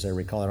 And as I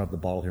recall, I don't have the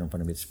bottle here in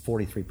front of me, it's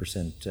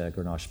 43%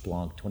 Grenache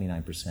Blanc,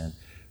 29%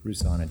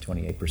 Roussanne, and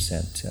 28%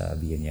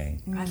 Viognier.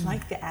 I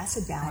like the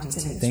acid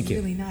balance in it. It's Thank you.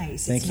 really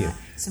nice. Thank you. Not,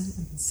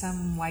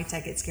 some whites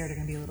I get scared are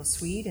going to be a little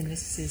sweet, and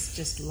this is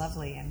just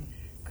lovely and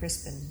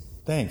crisp and.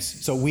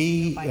 Thanks. So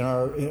we, in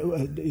our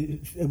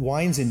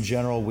wines in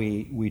general,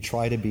 we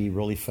try to be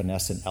really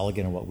finesse and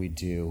elegant in what we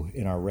do.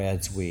 In our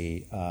reds,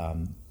 we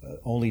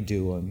only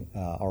do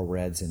our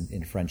reds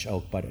in French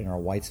oak, but in our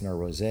whites and our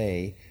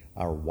rosé,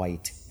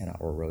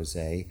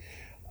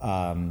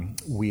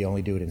 we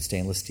only do it in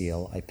stainless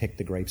steel. I pick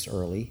the grapes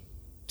early,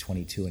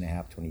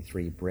 22.5,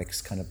 23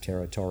 bricks kind of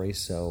territory,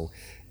 so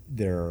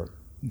they're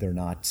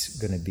not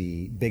going to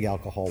be big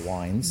alcohol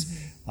wines.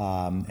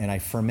 And I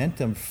ferment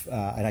them,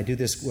 and I do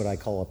this what I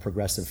call a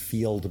progressive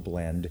field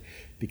blend,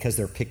 because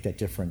they're picked at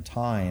different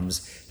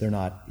times.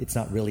 It's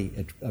not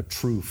really a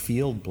true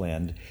field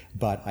blend,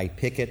 but I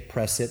pick it,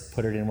 press it,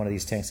 put it in one of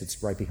these tanks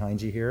that's right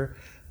behind you here.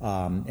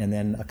 And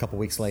then a couple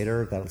weeks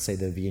later, let's say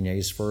the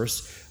Viogniers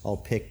first, I'll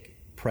pick,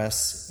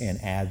 press,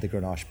 and add the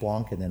Grenache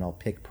Blanc, and then I'll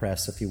pick,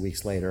 press a few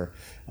weeks later,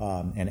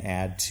 and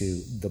add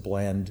to the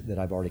blend that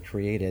I've already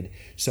created.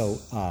 So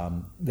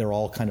they're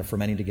all kind of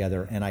fermenting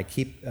together, and I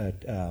keep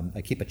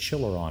a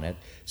chiller on it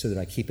so that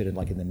I keep it in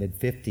the mid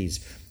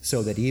 50s,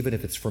 so that even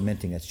if it's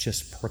fermenting, it's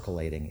just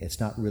percolating. It's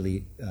not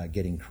really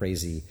getting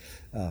crazy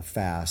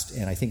fast.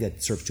 And I think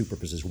that serves 2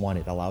 purposes. One,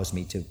 it allows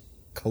me to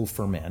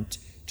co-ferment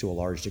to a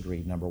large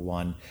degree, number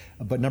one.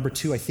 But number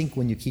 2, I think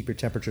when you keep your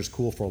temperatures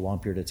cool for a long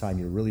period of time,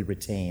 you really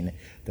retain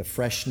the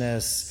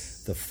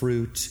freshness, the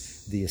fruit,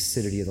 the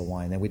acidity of the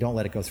wine. And we don't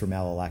let it go through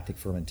malolactic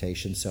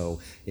fermentation, so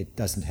it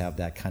doesn't have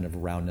that kind of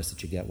roundness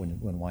that you get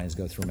when wines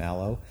go through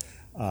malo.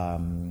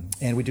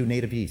 And we do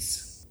native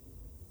yeast.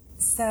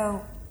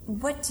 So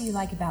what do you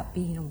like about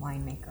being a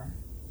winemaker?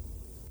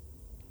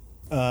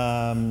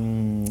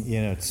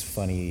 It's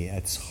funny.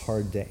 It's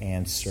hard to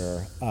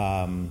answer.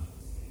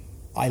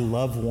 I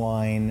love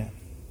wine.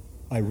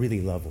 I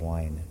really love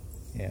wine.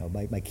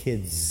 My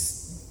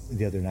kids,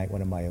 the other night,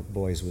 one of my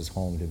boys was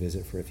home to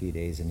visit for a few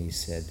days, and he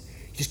said,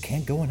 "You just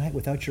can't go a night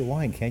without your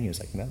wine, can you?" I was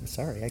like, "No,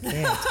 sorry, I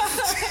can't."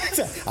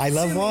 I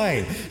love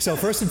wine. So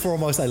first and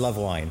foremost, I love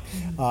wine.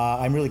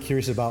 I'm really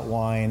curious about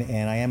wine,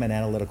 and I am an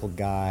analytical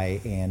guy,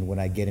 and when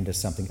I get into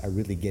something, I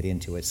really get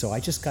into it. So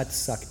I just got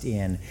sucked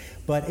in.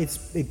 But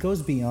it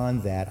goes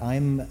beyond that. I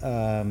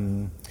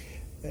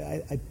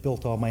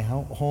built all my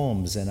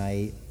homes, and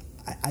I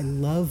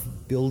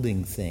love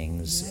building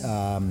things.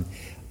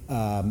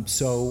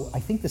 So I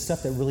think the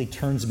stuff that really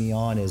turns me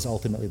on is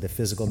ultimately the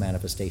physical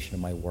manifestation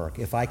of my work.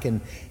 If I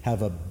can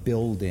have a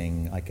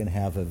building, I can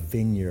have a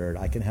vineyard,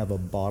 I can have a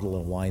bottle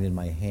of wine in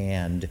my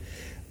hand,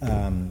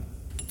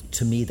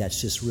 to me, that's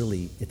just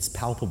really, it's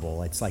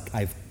palpable. It's like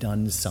I've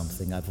done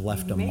something. I've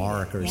left a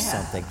mark or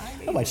something.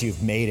 How much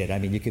you've made it? I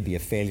mean, you could be a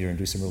failure and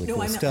do some really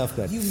cool stuff,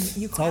 but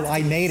you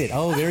I made it.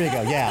 Oh, there you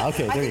go. Yeah,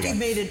 okay, there you go. I think you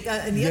made it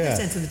in the other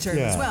sense of the term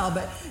as well,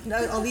 but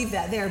I'll leave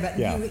that there. But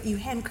you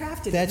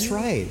handcrafted it. That's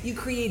right. You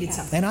created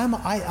something. And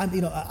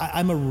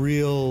I'm a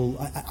real.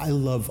 I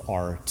love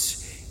art.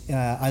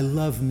 I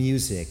love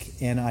music,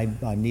 and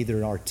I'm neither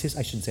an artist.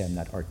 I shouldn't say I'm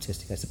not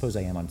artistic. I suppose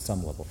I am on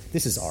some level.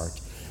 This is art.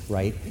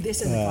 Right?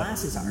 This and the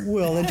glasses art.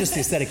 Well, and just the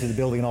aesthetics of the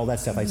building and all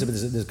that stuff. I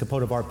suppose there's a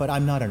component of art, but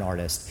I'm not an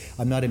artist.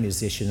 I'm not a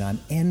musician. I'm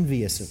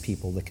envious of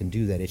people that can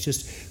do that. It's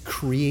just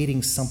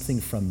creating something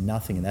from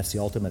nothing, and that's the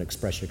ultimate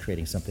expression of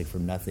creating something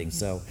from nothing.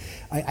 So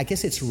I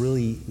guess it's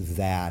really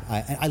that.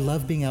 I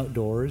love being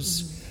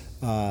outdoors.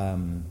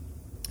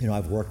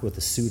 I've worked with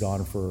a suit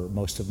on for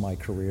most of my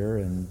career,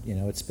 and,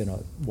 it's been a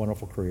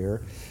wonderful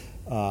career.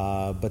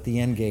 But the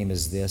end game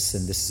is this,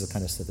 and this is the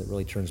kind of stuff that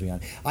really turns me on.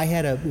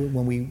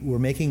 When we were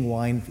making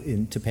wine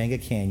in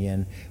Topanga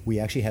Canyon, we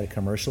actually had a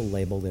commercial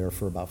label there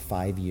for about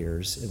 5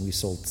 years, and we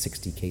sold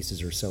 60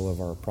 cases or so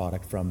of our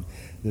product from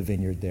the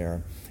vineyard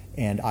there.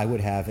 And I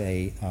would have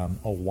a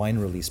wine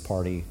release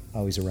party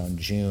always around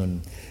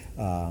June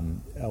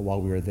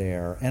while we were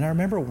there. And I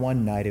remember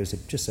one night, it was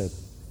just a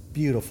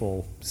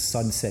beautiful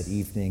sunset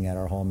evening at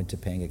our home in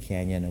Topanga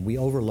Canyon, and we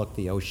overlooked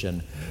the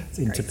ocean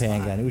in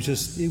Topanga, and it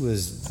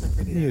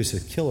was a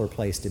killer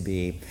place to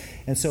be.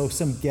 And so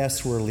some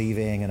guests were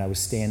leaving, and I was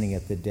standing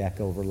at the deck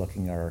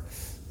overlooking our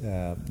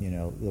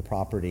the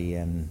property,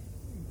 and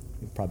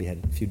we probably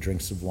had a few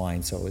drinks of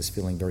wine, so I was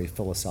feeling very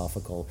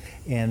philosophical.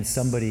 And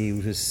somebody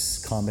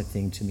was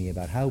commenting to me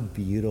about how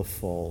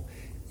beautiful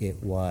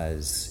it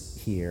was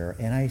here,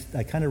 and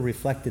I kind of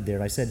reflected there,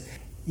 and I said,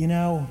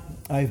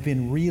 I've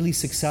been really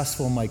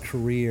successful in my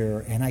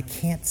career, and I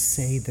can't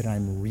say that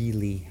I'm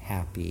really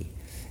happy.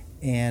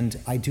 And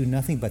I do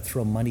nothing but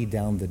throw money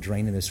down the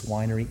drain in this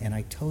winery, and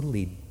I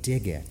totally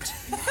dig it.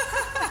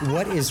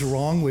 What is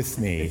wrong with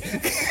me?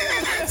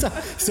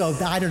 So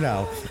I don't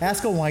know.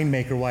 Ask a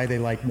winemaker why they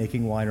like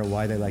making wine or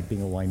why they like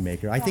being a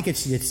winemaker. I think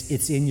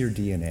it's in your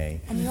DNA.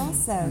 And you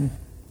also,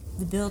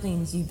 the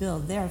buildings you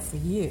build, they're for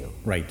you.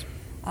 Right.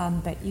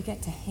 But you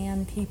get to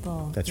hand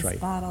people this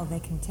bottle. They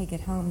can take it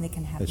home. They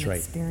can have an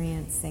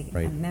experience. They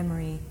can have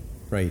memory.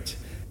 Right.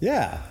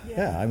 Yeah.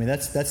 I mean,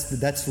 that's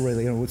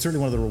really certainly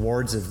one of the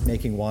rewards of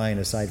making wine,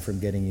 aside from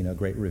getting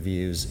great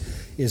reviews,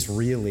 is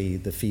really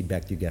the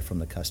feedback you get from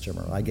the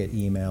customer. I get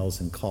emails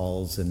and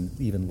calls and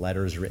even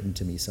letters written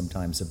to me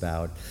sometimes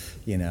about,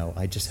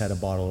 I just had a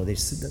bottle.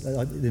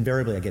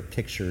 Invariably I get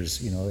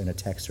pictures, in a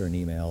text or an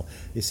email.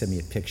 They send me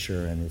a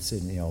picture, and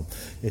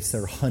it's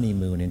their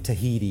honeymoon in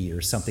Tahiti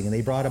or something, and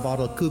they brought a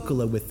bottle of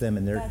Kukula with them,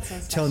 and they're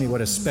telling me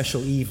what a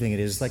special evening it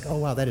is. It's like, oh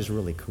wow, that is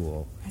really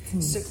cool.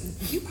 So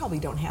you probably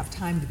don't have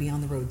time to be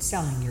on the road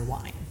selling your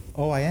wine.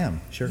 Oh, I am,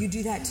 sure. You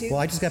do that too? Well,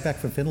 I just got back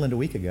from Finland a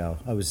week ago.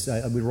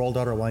 We rolled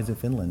out our wines in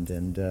Finland,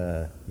 and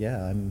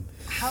I'm...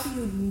 How do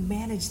you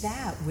manage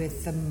that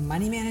with the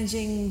money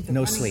managing?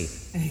 No sleep.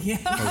 Yeah,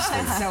 no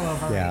sleep. That's so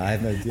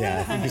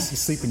overrated. You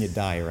sleep when you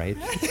die, right?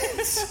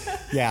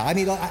 Yeah, I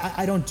mean,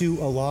 I don't do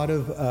a lot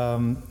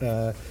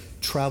of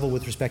travel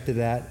with respect to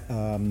that,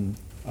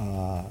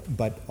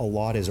 but a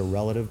lot is a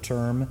relative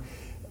term.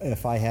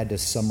 If I had to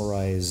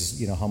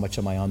summarize, how much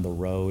am I on the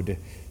road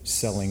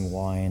selling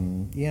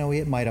wine,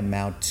 it might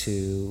amount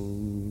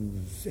to,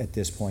 at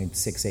this point,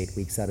 6-8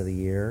 weeks out of the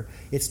year.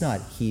 It's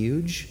not a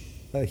huge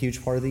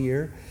part of the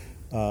year,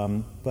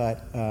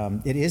 but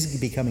it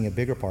is becoming a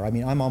bigger part. I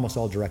mean, I'm almost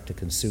all direct to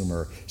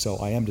consumer, so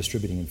I am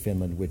distributing in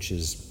Finland, which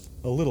is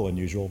a little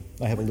unusual.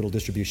 I have a little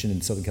distribution in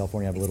Southern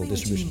California. I have a little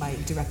distribution. What do you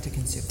mean by direct to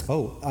consumer?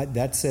 Oh,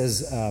 that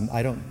says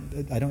I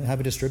don't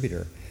have a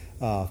distributor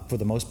for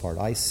the most part.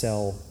 I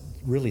sell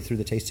really through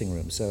the tasting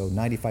room. So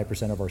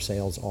 95% of our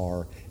sales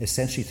are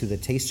essentially through the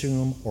tasting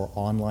room or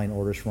online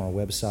orders from our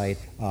website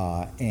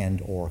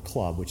and or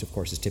club, which of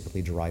course is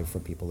typically derived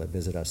from people that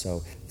visit us.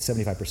 So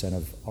 75%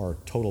 of our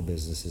total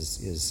business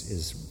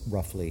is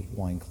roughly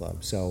wine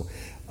club. So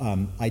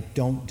I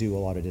don't do a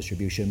lot of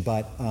distribution,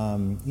 but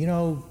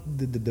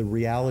the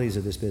realities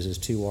of this business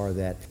too are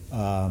that,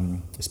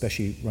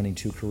 especially running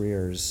two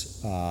careers,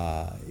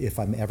 if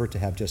I'm ever to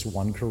have just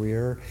one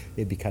career,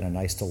 it'd be kind of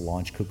nice to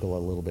launch Kukula a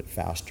little bit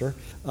faster.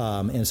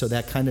 And so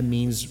that kind of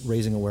means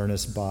raising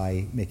awareness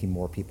by making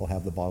more people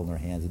have the bottle in their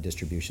hands, and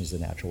distribution is the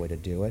natural way to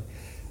do it.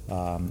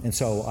 And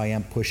so I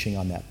am pushing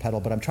on that pedal,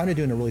 but I'm trying to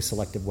do it in a really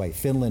selective way.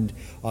 Finland,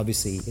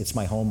 obviously, it's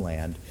my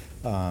homeland.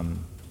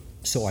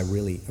 So I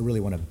really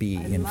want to be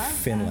in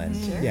Finland.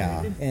 Sure.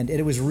 Yeah, and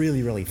it was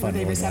really, really fun. Were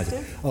they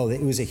receptive? Oh,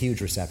 it was a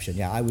huge reception.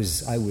 Yeah, I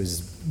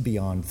was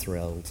beyond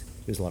thrilled.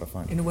 It was a lot of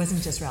fun. And it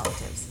wasn't just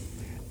relatives?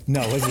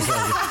 No, it wasn't.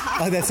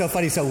 Oh, that's so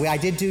funny. So I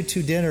did do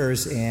 2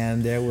 dinners,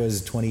 and there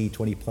was 20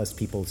 plus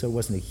people. So it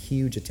wasn't a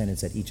huge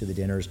attendance at each of the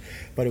dinners,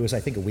 but it was, I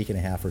think, a week and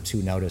a half or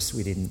 2 notice.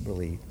 We didn't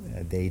really,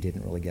 they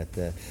didn't really get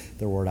the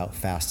word out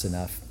fast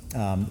enough.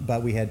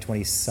 But we had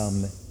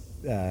 20-some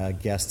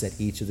guests at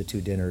each of the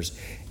 2 dinners,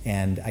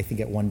 and I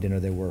think at one dinner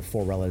there were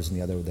 4 relatives, and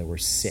the other there were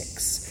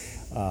 6.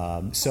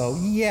 So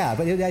yeah,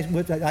 but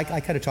I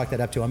kind of chalked that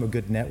up to I'm a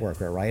good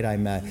networker, right?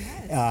 And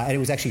it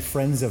was actually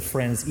friends of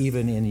friends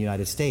even in the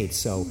United States.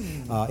 So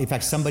in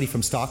fact, somebody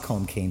from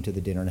Stockholm came to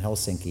the dinner in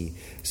Helsinki.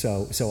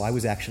 So I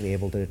was actually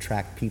able to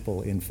attract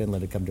people in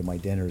Finland to come to my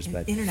dinners.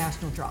 But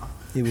international draw.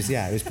 It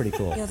was pretty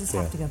cool. You'll just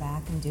have to go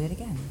back and do it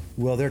again.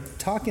 Well, they're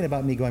talking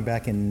about me going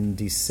back in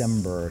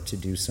December to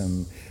do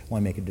some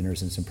winemaker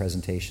dinners and some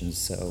presentations.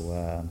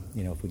 So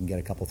if we can get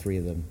a couple, 3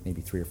 of them,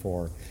 maybe 3 or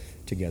 4.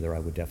 Together, I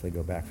would definitely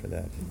go back for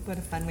that. What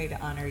a fun way to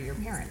honor your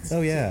parents.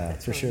 Oh yeah,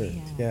 for sure.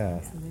 Yeah,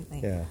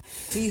 absolutely. Yeah.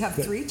 So you have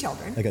 3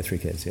 children. I got 3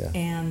 kids. Yeah.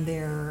 And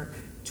they're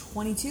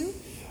 22.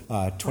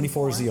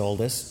 24 is the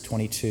oldest.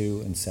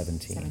 22 and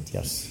 17.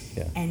 Yes.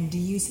 Yeah. And do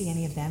you see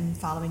any of them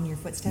following your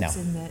footsteps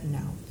in the? No.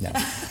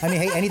 I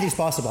mean, hey, anything's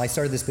possible. I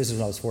started this business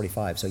when I was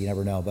 45, so you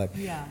never know. But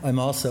I'm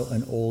also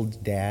an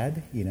old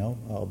dad.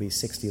 I'll be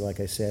 60, like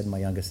I said. My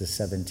youngest is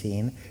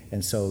 17,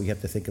 and so you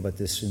have to think about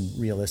this in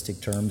realistic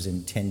terms.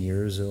 In 10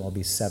 years, I'll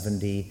be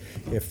 70.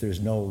 If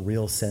there's no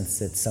real sense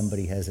that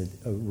somebody has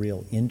a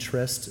real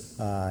interest,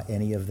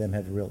 any of them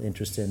have a real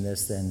interest in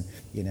this, then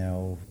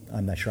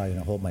I'm not sure I'm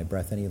going to hold my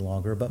breath any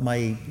longer. But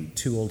my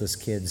 2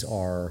 oldest kids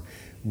are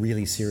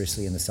really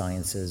seriously in the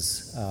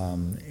sciences,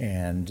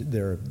 and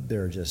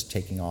they're just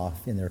taking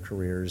off in their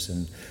careers,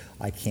 and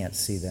I can't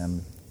see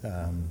them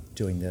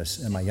doing this.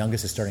 And my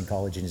youngest is starting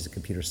college and is a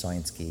computer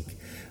science geek,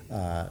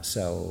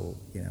 so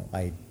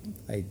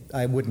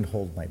I wouldn't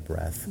hold my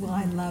breath. Well,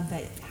 I love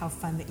how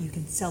fun that you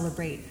can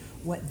celebrate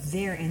what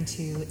they're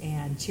into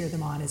and cheer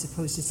them on, as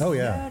opposed to saying,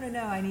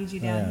 no, I need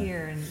you down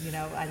here. And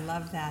I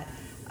love that.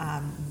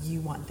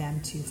 You want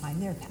them to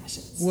find their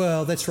passions.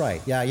 Well, that's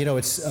right. Yeah,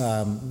 it's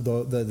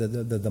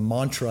the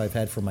mantra I've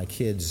had for my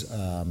kids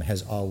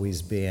has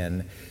always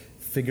been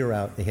figure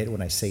out. They hate it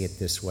when I say it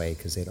this way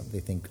because they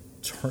think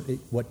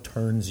what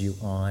turns you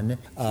on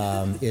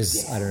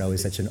is I don't know,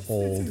 is such an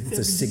old, it's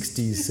a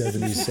 60s,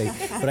 70s say.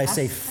 But I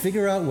say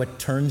figure out what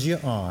turns you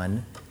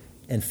on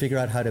and figure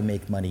out how to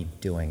make money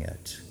doing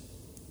it.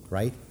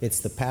 Right?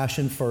 It's the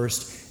passion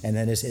first, and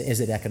then is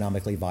it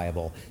economically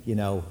viable?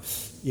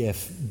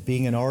 If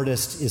being an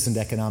artist isn't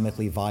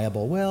economically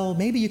viable, well,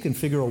 maybe you can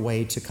figure a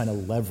way to kind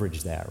of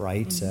leverage that,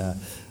 right?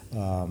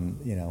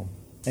 Mm-hmm.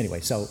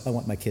 Anyway, so I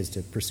want my kids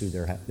to pursue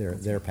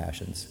their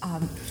passions.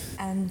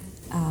 And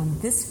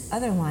this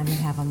other wine we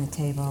have on the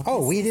table.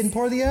 Oh, we didn't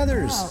pour the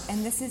others. Oh,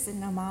 and this is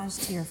an homage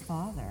to your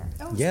father.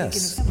 Oh,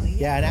 yes. Family,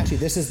 yeah, and actually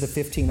this is the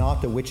 15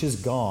 Octa, which is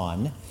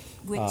gone.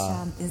 Which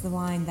is the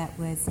wine that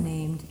was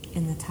named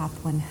in the top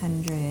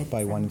 100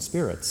 by Wine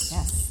Spirits.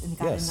 Yes, and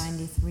got a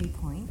 93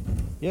 point.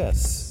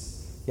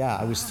 Yes, yeah,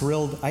 I was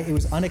thrilled. It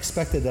was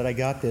unexpected that I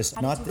got this.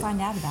 How did you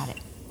find out about it?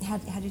 How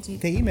did you?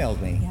 They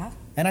emailed me. Yeah.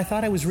 And I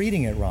thought I was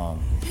reading it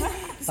wrong.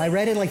 I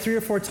read it like 3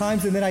 or 4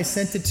 times, and then I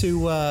sent it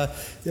to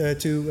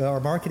our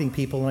marketing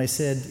people, and I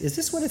said, "Is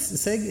this what it's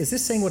saying? Is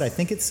this saying what I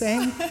think it's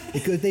saying?"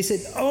 They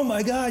said, "Oh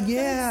my God,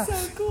 yeah!"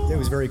 That's so cool. It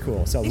was very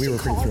cool. So we were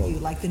pretty thrilled. You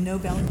like the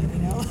Nobel,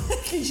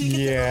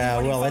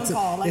 Yeah, well,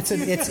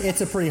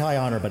 it's a pretty high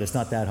honor, but it's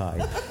not that high.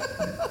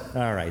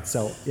 All right,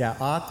 so yeah,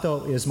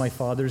 Atto is my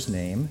father's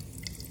name,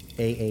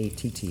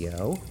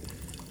 Aatto,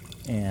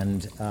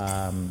 and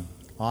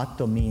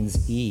Atto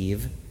means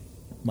Eve.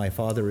 My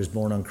father was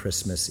born on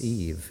Christmas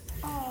Eve.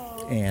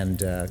 Oh. And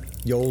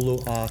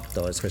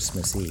Jouluaatto is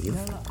Christmas Eve.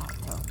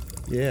 Jouluaatto.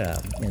 Yeah,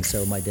 and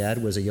so my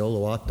dad was a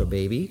Jouluaatto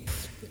baby.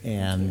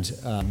 And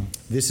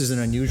this is an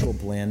unusual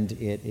blend.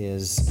 It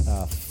is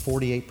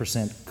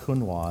 48%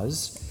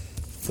 Counoise,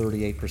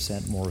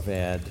 38%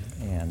 Mourvedre,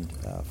 and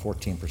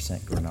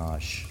 14%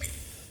 Grenache.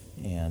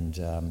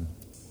 And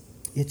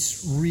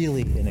it's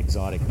really an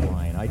exotic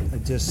wine.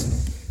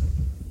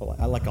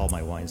 I like all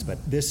my wines, but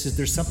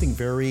there's something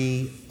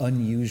very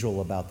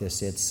unusual about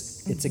this.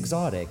 It's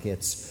exotic.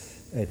 It's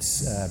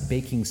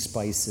baking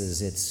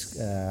spices. It's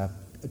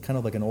kind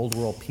of like an old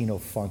world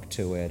Pinot funk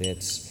to it.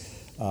 It's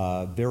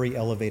very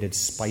elevated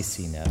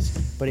spiciness,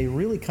 but a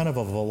really kind of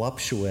a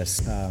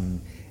voluptuous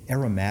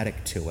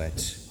aromatic to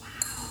it. Wow,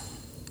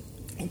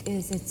 it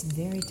is. It's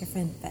very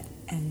different,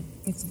 and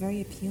it's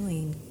very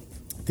appealing.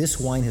 This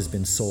wine has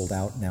been sold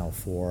out now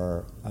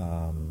for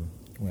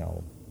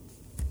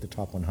the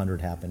top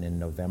 100 happened in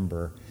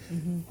November,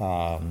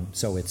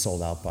 so it's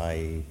sold out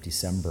by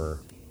December.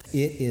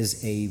 It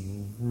is a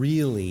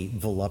really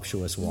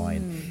voluptuous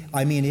wine.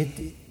 I mean,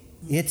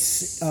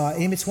 it's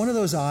one of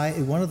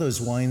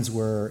those wines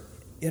where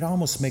it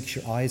almost makes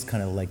your eyes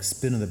kind of like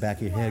spin in the back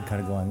of your head,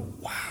 kind of going,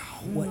 "Wow,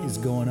 what is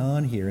going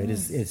on here?"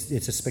 It's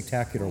a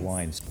spectacular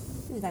wine.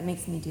 Ooh, that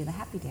makes me do the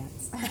happy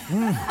dance.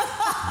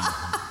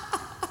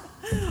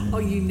 Oh,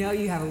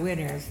 you have a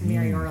winner if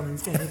Mary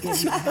Orland's going to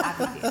give you a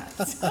happy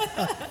dance.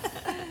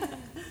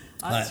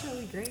 Oh, that's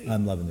really great.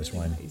 I'm loving this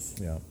Really wine. nice.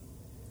 Yeah.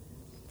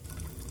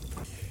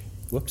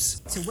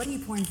 Whoops. So what are you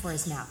pouring for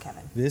us now,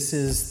 Kevin? This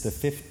is the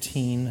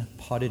 15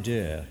 Pas de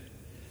Deux.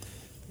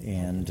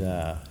 And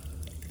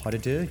Pas de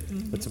Deux?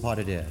 What's a Pas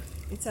de Deux?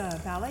 It's a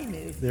ballet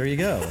move. There you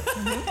go.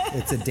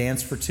 It's a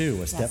dance for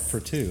two, a step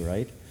for two,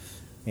 right?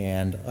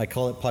 And I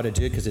call it Pas de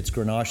Deux because it's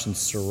Grenache and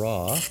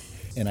Syrah.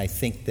 And I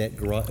think that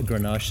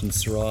Grenache and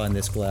Syrah in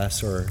this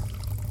glass are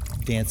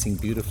dancing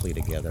beautifully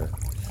together.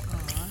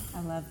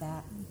 I love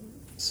that.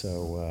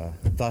 So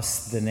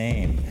thus the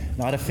name.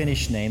 Not a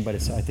Finnish name, but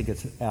I think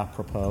it's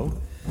apropos.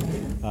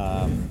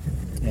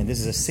 And this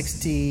is a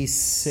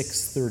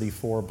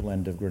 6634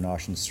 blend of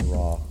Grenache and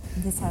Syrah.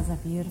 This has a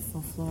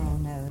beautiful floral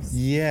nose.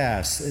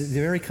 Yes, a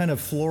very kind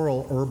of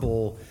floral,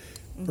 herbal,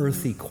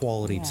 earthy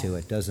quality to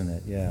it, doesn't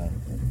it? Yeah.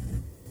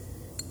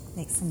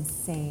 Like some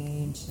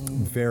sage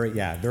and Very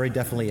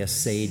definitely a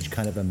sage,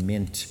 kind of a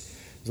mint.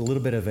 There's a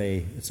little bit of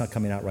it's not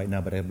coming out right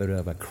now, but a bit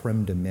of a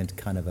creme de mint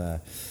kind of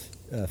a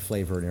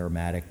flavor and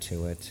aromatic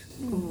to it.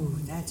 Ooh,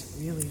 that's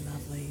really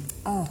lovely.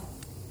 oh,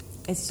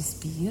 it's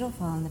just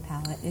beautiful on the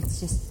palate.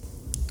 It's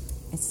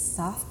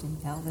soft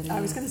and velvety.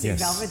 I was going to say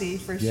Yes. velvety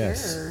for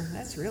Yes. sure.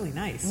 That's really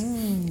nice.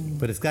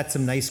 But it's got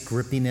some nice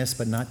grippiness,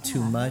 but not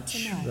too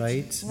much, too much.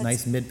 right?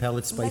 Nice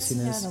mid-palate Lets you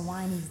know spiciness. the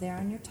wine is there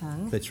on your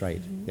tongue. That's right,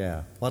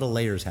 yeah. A lot of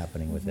layers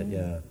happening with it,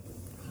 yeah. Oh,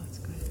 that's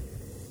good.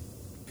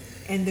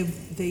 And the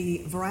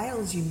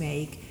varietals you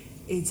make,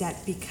 is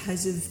that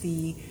because of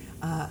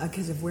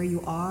where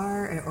you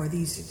are, or are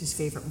these just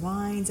favorite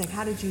wines? Like,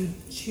 how did you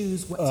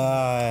choose what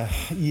to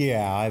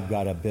Yeah, I've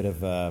got a bit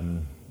of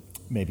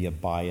maybe a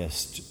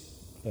bias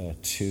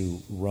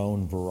to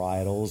Rhone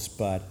varietals,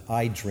 but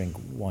I drink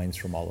wines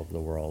from all over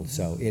the world,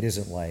 so it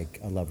isn't like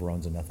I love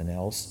Rhones and nothing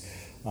else.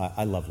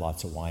 I love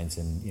lots of wines,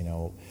 and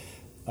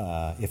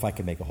if I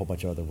could make a whole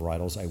bunch of other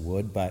varietals, I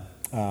would. But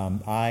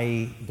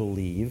I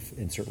believe,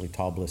 and certainly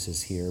Taublus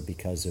is here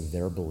because of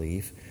their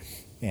belief,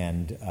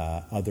 and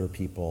other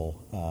people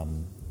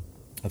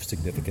of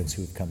significance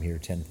who have come here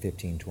 10,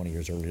 15, 20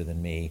 years earlier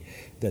than me,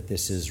 that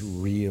this is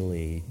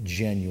really,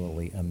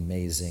 genuinely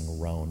amazing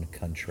Rhone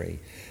country.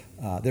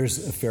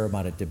 There's a fair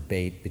amount of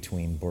debate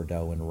between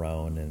Bordeaux and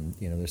Rhone, and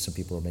there's some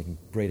people who are making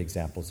great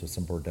examples of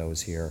some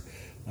Bordeaux's here.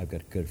 I've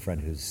got a good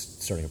friend who's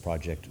starting a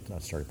project,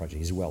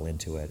 he's well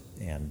into it,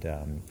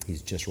 and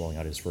he's just rolling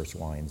out his first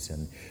wines,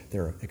 and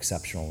they're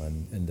exceptional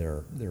in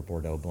their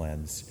Bordeaux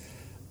blends.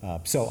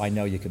 So I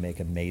know you can make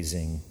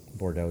amazing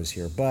Bordeaux's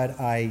here, but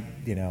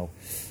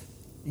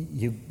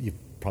you've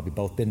probably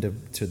both been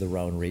to the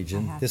Rhone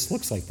region. I have. This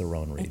looks like the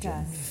Rhone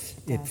region.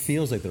 It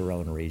feels like the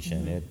Rhone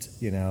region.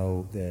 It's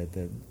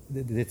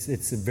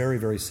a very,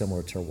 very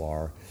similar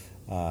terroir,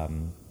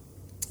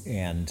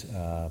 and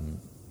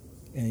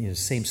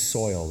same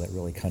soil that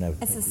really kind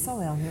of. It's the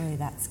soil, really,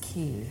 that's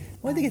key.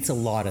 Well, I think it's a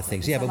lot of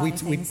things. It's Yeah, a but lot of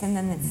things. And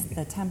then it's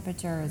the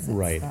temperatures. It's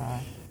Right.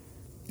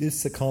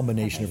 It's a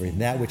combination of everything,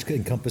 that which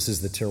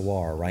encompasses the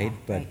terroir, right?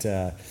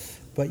 Yeah,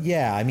 But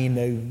yeah, I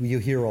mean, you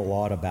hear a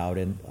lot about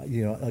it.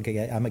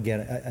 I'm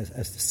again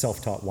a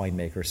self-taught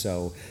winemaker,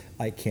 so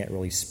I can't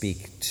really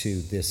speak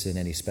to this in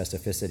any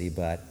specificity.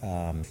 But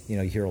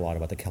you hear a lot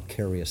about the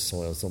calcareous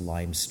soils, the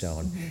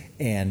limestone,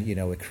 and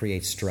it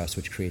creates stress,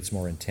 which creates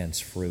more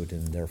intense fruit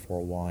and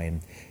therefore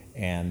wine.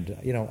 And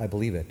I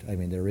believe it. I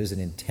mean, there is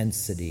an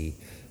intensity,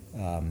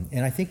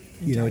 and I think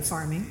it's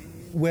farming?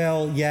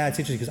 Well, yeah, it's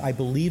interesting because I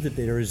believe that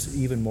there is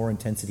even more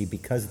intensity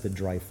because of the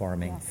dry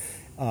farming. Yes.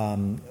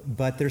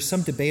 But there's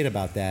some debate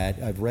about that.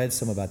 I've read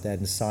some about that,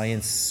 and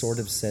science sort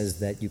of says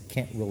that you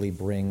can't really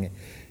bring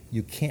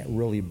the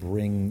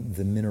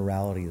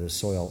minerality of the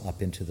soil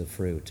up into the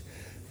fruit.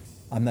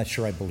 I'm not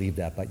sure I believe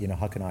that, but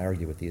how can I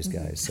argue with these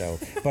guys? So,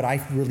 but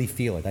I really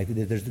feel it.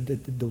 There's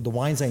the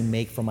wines I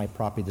make from my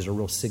property. There's a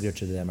real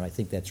signature to them, and I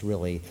think that's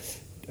really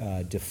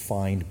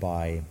defined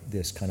by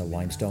this kind of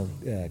limestone,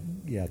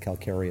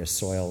 calcareous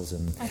soils.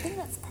 And I think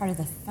that's part of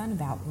the fun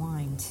about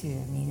wine too.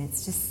 I mean,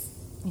 it's just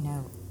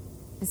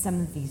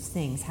some of these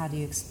things. How do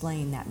you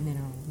explain that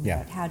mineral note?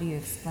 Yeah. How do you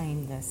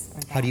explain this?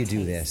 Or that how do you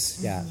do taste?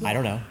 this? Yeah, I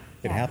don't know.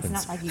 It happens.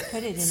 It's not like you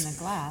put it in the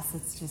glass.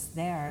 It's just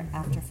there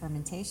after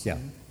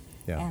fermentation.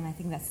 Yeah. And I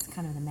think that's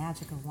kind of the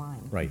magic of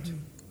wine. Right.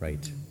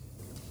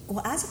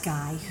 Well, as a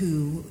guy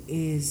who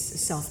is a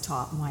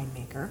self-taught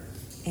winemaker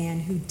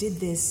and who did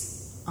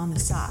this on the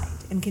side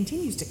and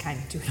continues to kind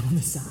of do it on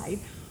the side,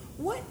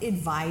 what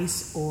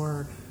advice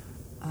or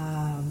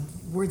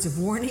words of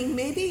warning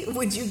maybe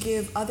would you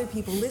give other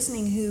people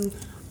listening who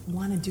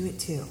want to do it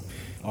too?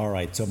 All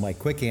right, so my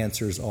quick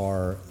answers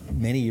are,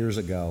 many years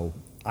ago,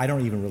 I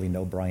don't even really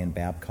know Brian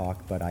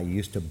Babcock, but I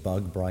used to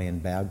bug Brian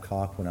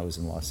Babcock when I was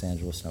in Los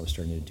Angeles, and I was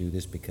starting to do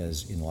this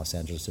because in Los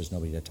Angeles there's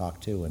nobody to talk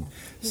to, and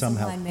He's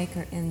somehow a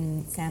winemaker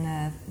in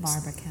Santa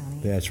Barbara County.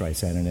 that's right,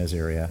 San Ynez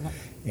area,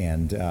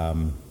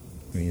 and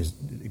he's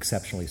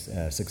exceptionally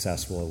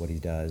successful at what he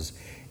does.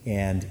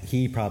 And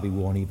he probably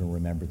won't even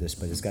remember this,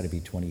 but it's got to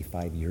be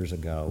 25 years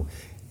ago.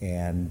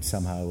 And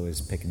somehow I was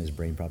picking his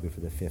brain probably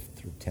for the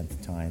 5th or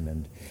 10th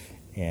time.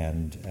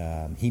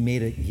 And he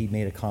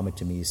made a comment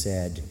to me. He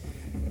said,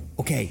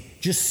 "Okay,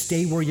 just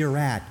stay where you're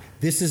at.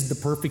 This is the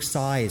perfect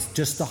size,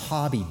 just a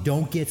hobby.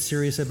 Don't get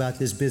serious about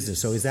this business."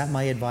 So is that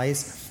my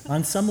advice?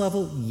 On some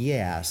level,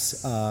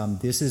 yes.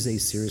 This is a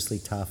seriously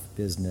tough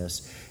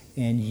business,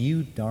 and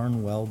you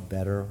darn well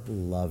better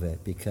love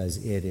it, because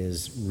it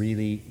is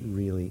really,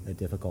 really a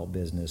difficult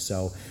business.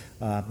 So,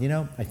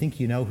 I think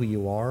you know who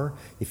you are.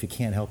 If you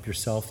can't help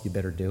yourself, you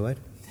better do it,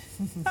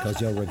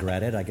 because you'll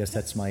regret it. I guess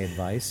that's my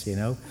advice,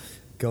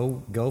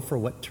 Go for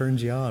what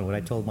turns you on, what I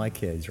told my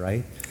kids,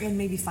 right? And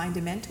maybe find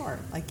a mentor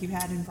like you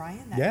had in Brian.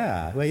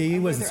 Yeah, well, he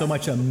wasn't so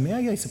much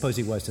I suppose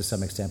he was to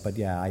some extent, but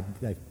yeah, I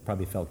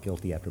probably felt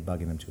guilty after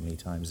bugging him too many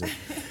times.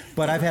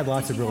 But I've had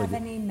lots of really Did you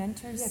have any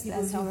mentors as you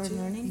were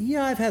learning?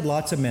 Yeah, I've had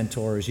lots of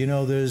mentors.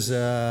 There's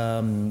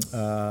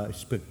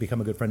she's become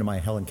a good friend of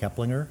mine, Helen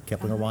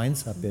Keplinger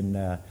Wines up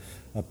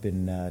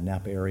in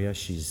Napa area.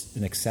 She's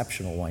an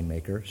exceptional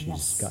winemaker.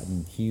 She's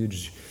gotten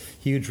huge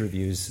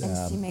reviews.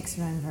 And she makes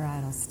her own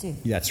varietals too.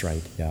 That's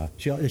right, yeah.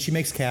 She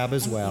makes Cab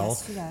as well,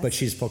 yes, she does. but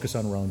she's focused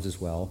on Rhones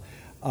as well.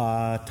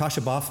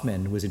 Tasha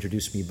Boffman was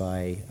introduced to me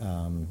by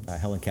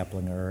Helen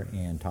Keplinger,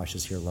 and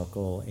Tasha's here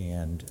local.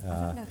 And I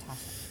don't know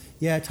Tasha.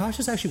 Yeah,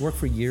 Tasha's actually worked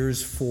for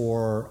years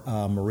for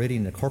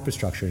Meridian, a corporate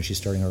structure, and she's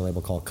starting her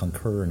label called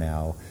Concur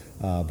now,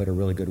 but a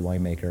really good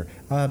winemaker.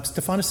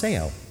 Stefan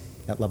Aseo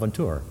at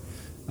L'Aventure.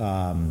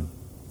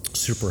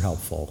 Super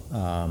helpful.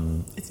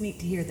 It's neat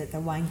to hear that the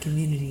wine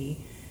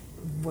community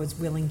was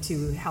willing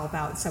to help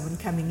out someone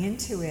coming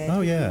into it.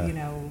 Oh, yeah.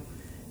 Who,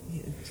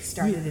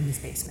 started in his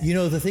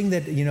basement. The thing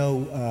that,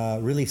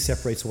 really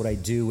separates what I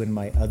do in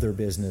my other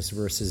business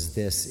versus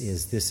this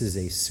is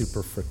a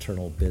super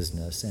fraternal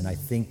business. And I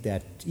think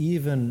that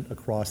even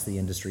across the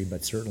industry,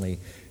 but certainly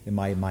in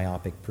my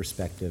myopic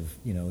perspective,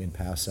 in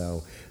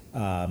Paso,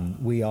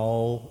 we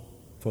all,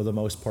 for the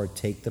most part,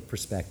 take the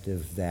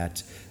perspective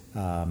that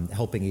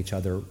helping each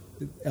other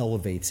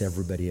elevates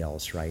everybody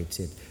else, right?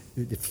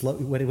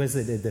 What was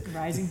it? The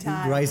rising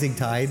tide. Rising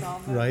tide,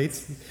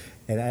 right?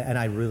 And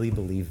I really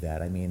believe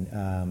that. I mean,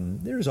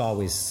 there's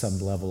always some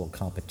level of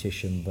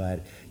competition,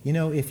 but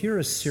if you're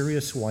a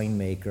serious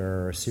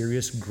winemaker, a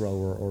serious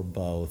grower, or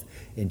both,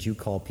 and you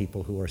call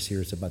people who are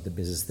serious about the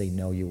business, they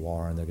know you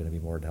are, and they're going to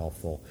be more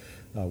helpful,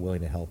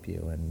 willing to help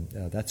you. And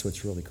that's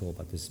what's really cool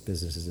about this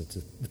business, is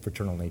it's the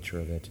fraternal nature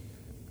of it.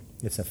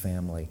 It's a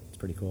family. It's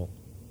pretty cool.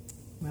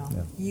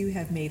 Well, you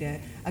have made a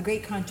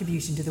great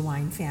contribution to the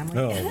wine family.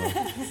 Oh,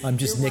 well, I'm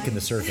just nicking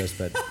the surface,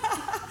 but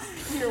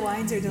your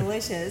wines are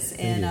delicious.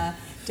 And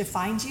to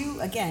find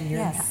you, again,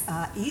 you're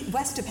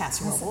west of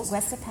Paso Robles.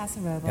 West of Paso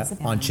Robles.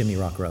 Yep, on Chimney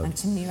Rock Road. On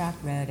Chimney Rock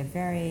Road, a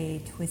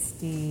very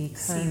twisty,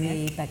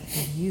 curvy, but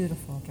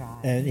beautiful drive.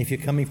 And if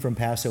you're coming from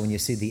Paso and you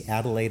see the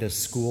Adelaida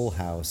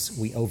Schoolhouse,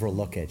 we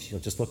overlook it.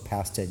 You'll just look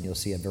past it and you'll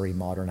see a very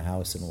modern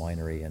house and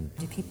winery. And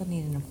do people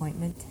need an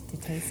appointment to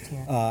taste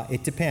here?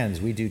 It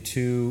depends. We do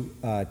 2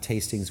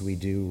 tastings. We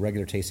do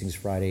regular tastings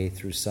Friday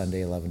through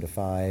Sunday, 11 to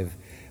 5.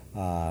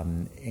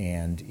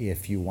 And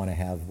if you want to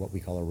have what we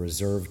call a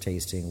reserve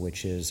tasting,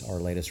 which is our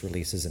latest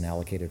releases and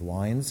allocated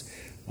wines,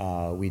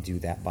 we do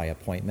that by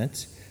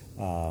appointment.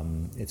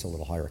 It's a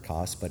little higher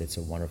cost, but it's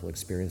a wonderful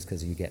experience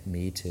because you get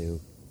me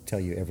to tell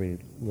you every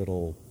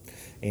little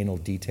anal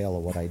detail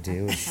of what I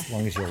do, as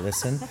long as you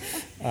listen.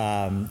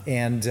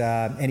 And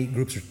any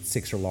groups of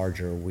 6 or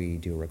larger, we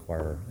do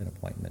require an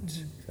appointment.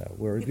 Mm-hmm. So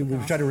we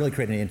try to really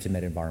create an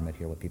intimate environment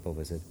here when people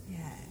visit. Yeah,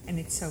 and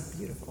it's so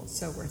beautiful,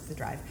 so worth the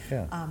drive.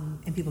 Yeah.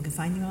 And people can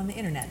find you on the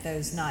internet.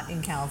 Those not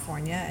in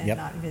California and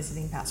not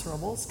visiting Paso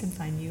Robles can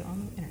find you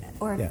on the internet.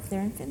 Or if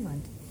they're in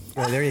Finland.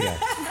 Oh, there you go.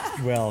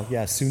 Well,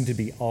 yeah, soon to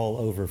be all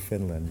over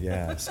Finland.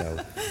 Yeah, so,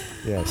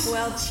 yes.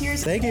 Well,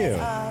 cheers. Thank you.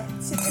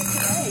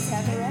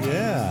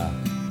 Yeah.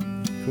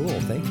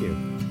 Cool, thank you.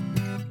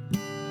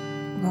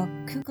 Well,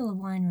 Kukula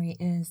Winery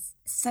is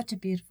such a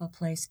beautiful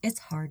place. It's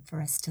hard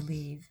for us to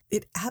leave.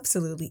 It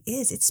absolutely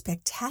is. It's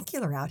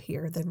spectacular out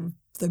here. The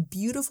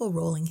beautiful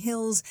rolling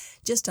hills,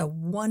 just a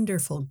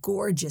wonderful,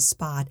 gorgeous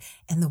spot,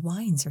 and the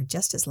wines are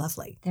just as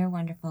lovely. They're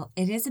wonderful.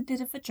 It is a bit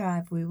of a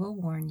drive, we will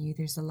warn you.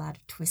 There's a lot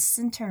of twists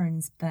and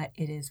turns, but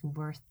it is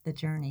worth the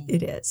journey.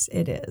 It is.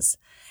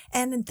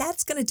 And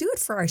that's going to do it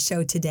for our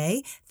show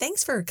today.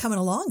 Thanks for coming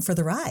along for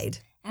the ride.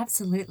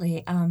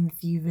 Absolutely.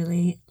 If you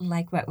really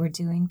like what we're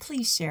doing,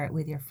 please share it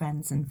with your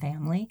friends and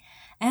family.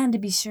 And to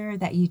be sure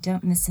that you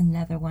don't miss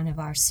another one of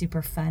our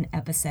super fun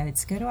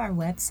episodes, go to our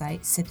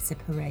website,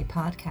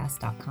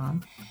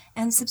 sipsiphooray.podcast.com,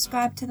 and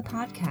subscribe to the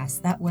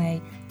podcast. That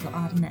way, you'll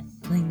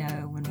automatically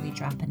know when we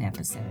drop an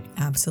episode.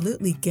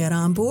 Absolutely. Get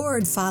on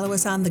board. Follow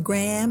us on the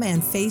Gram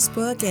and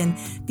Facebook, and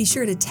be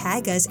sure to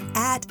tag us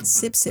at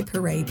Sip Sip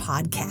Hooray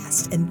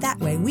Podcast. And that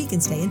way, we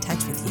can stay in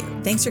touch with you.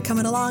 Thanks for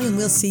coming along, and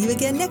we'll see you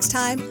again next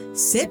time.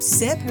 Sip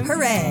Sip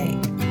Hooray!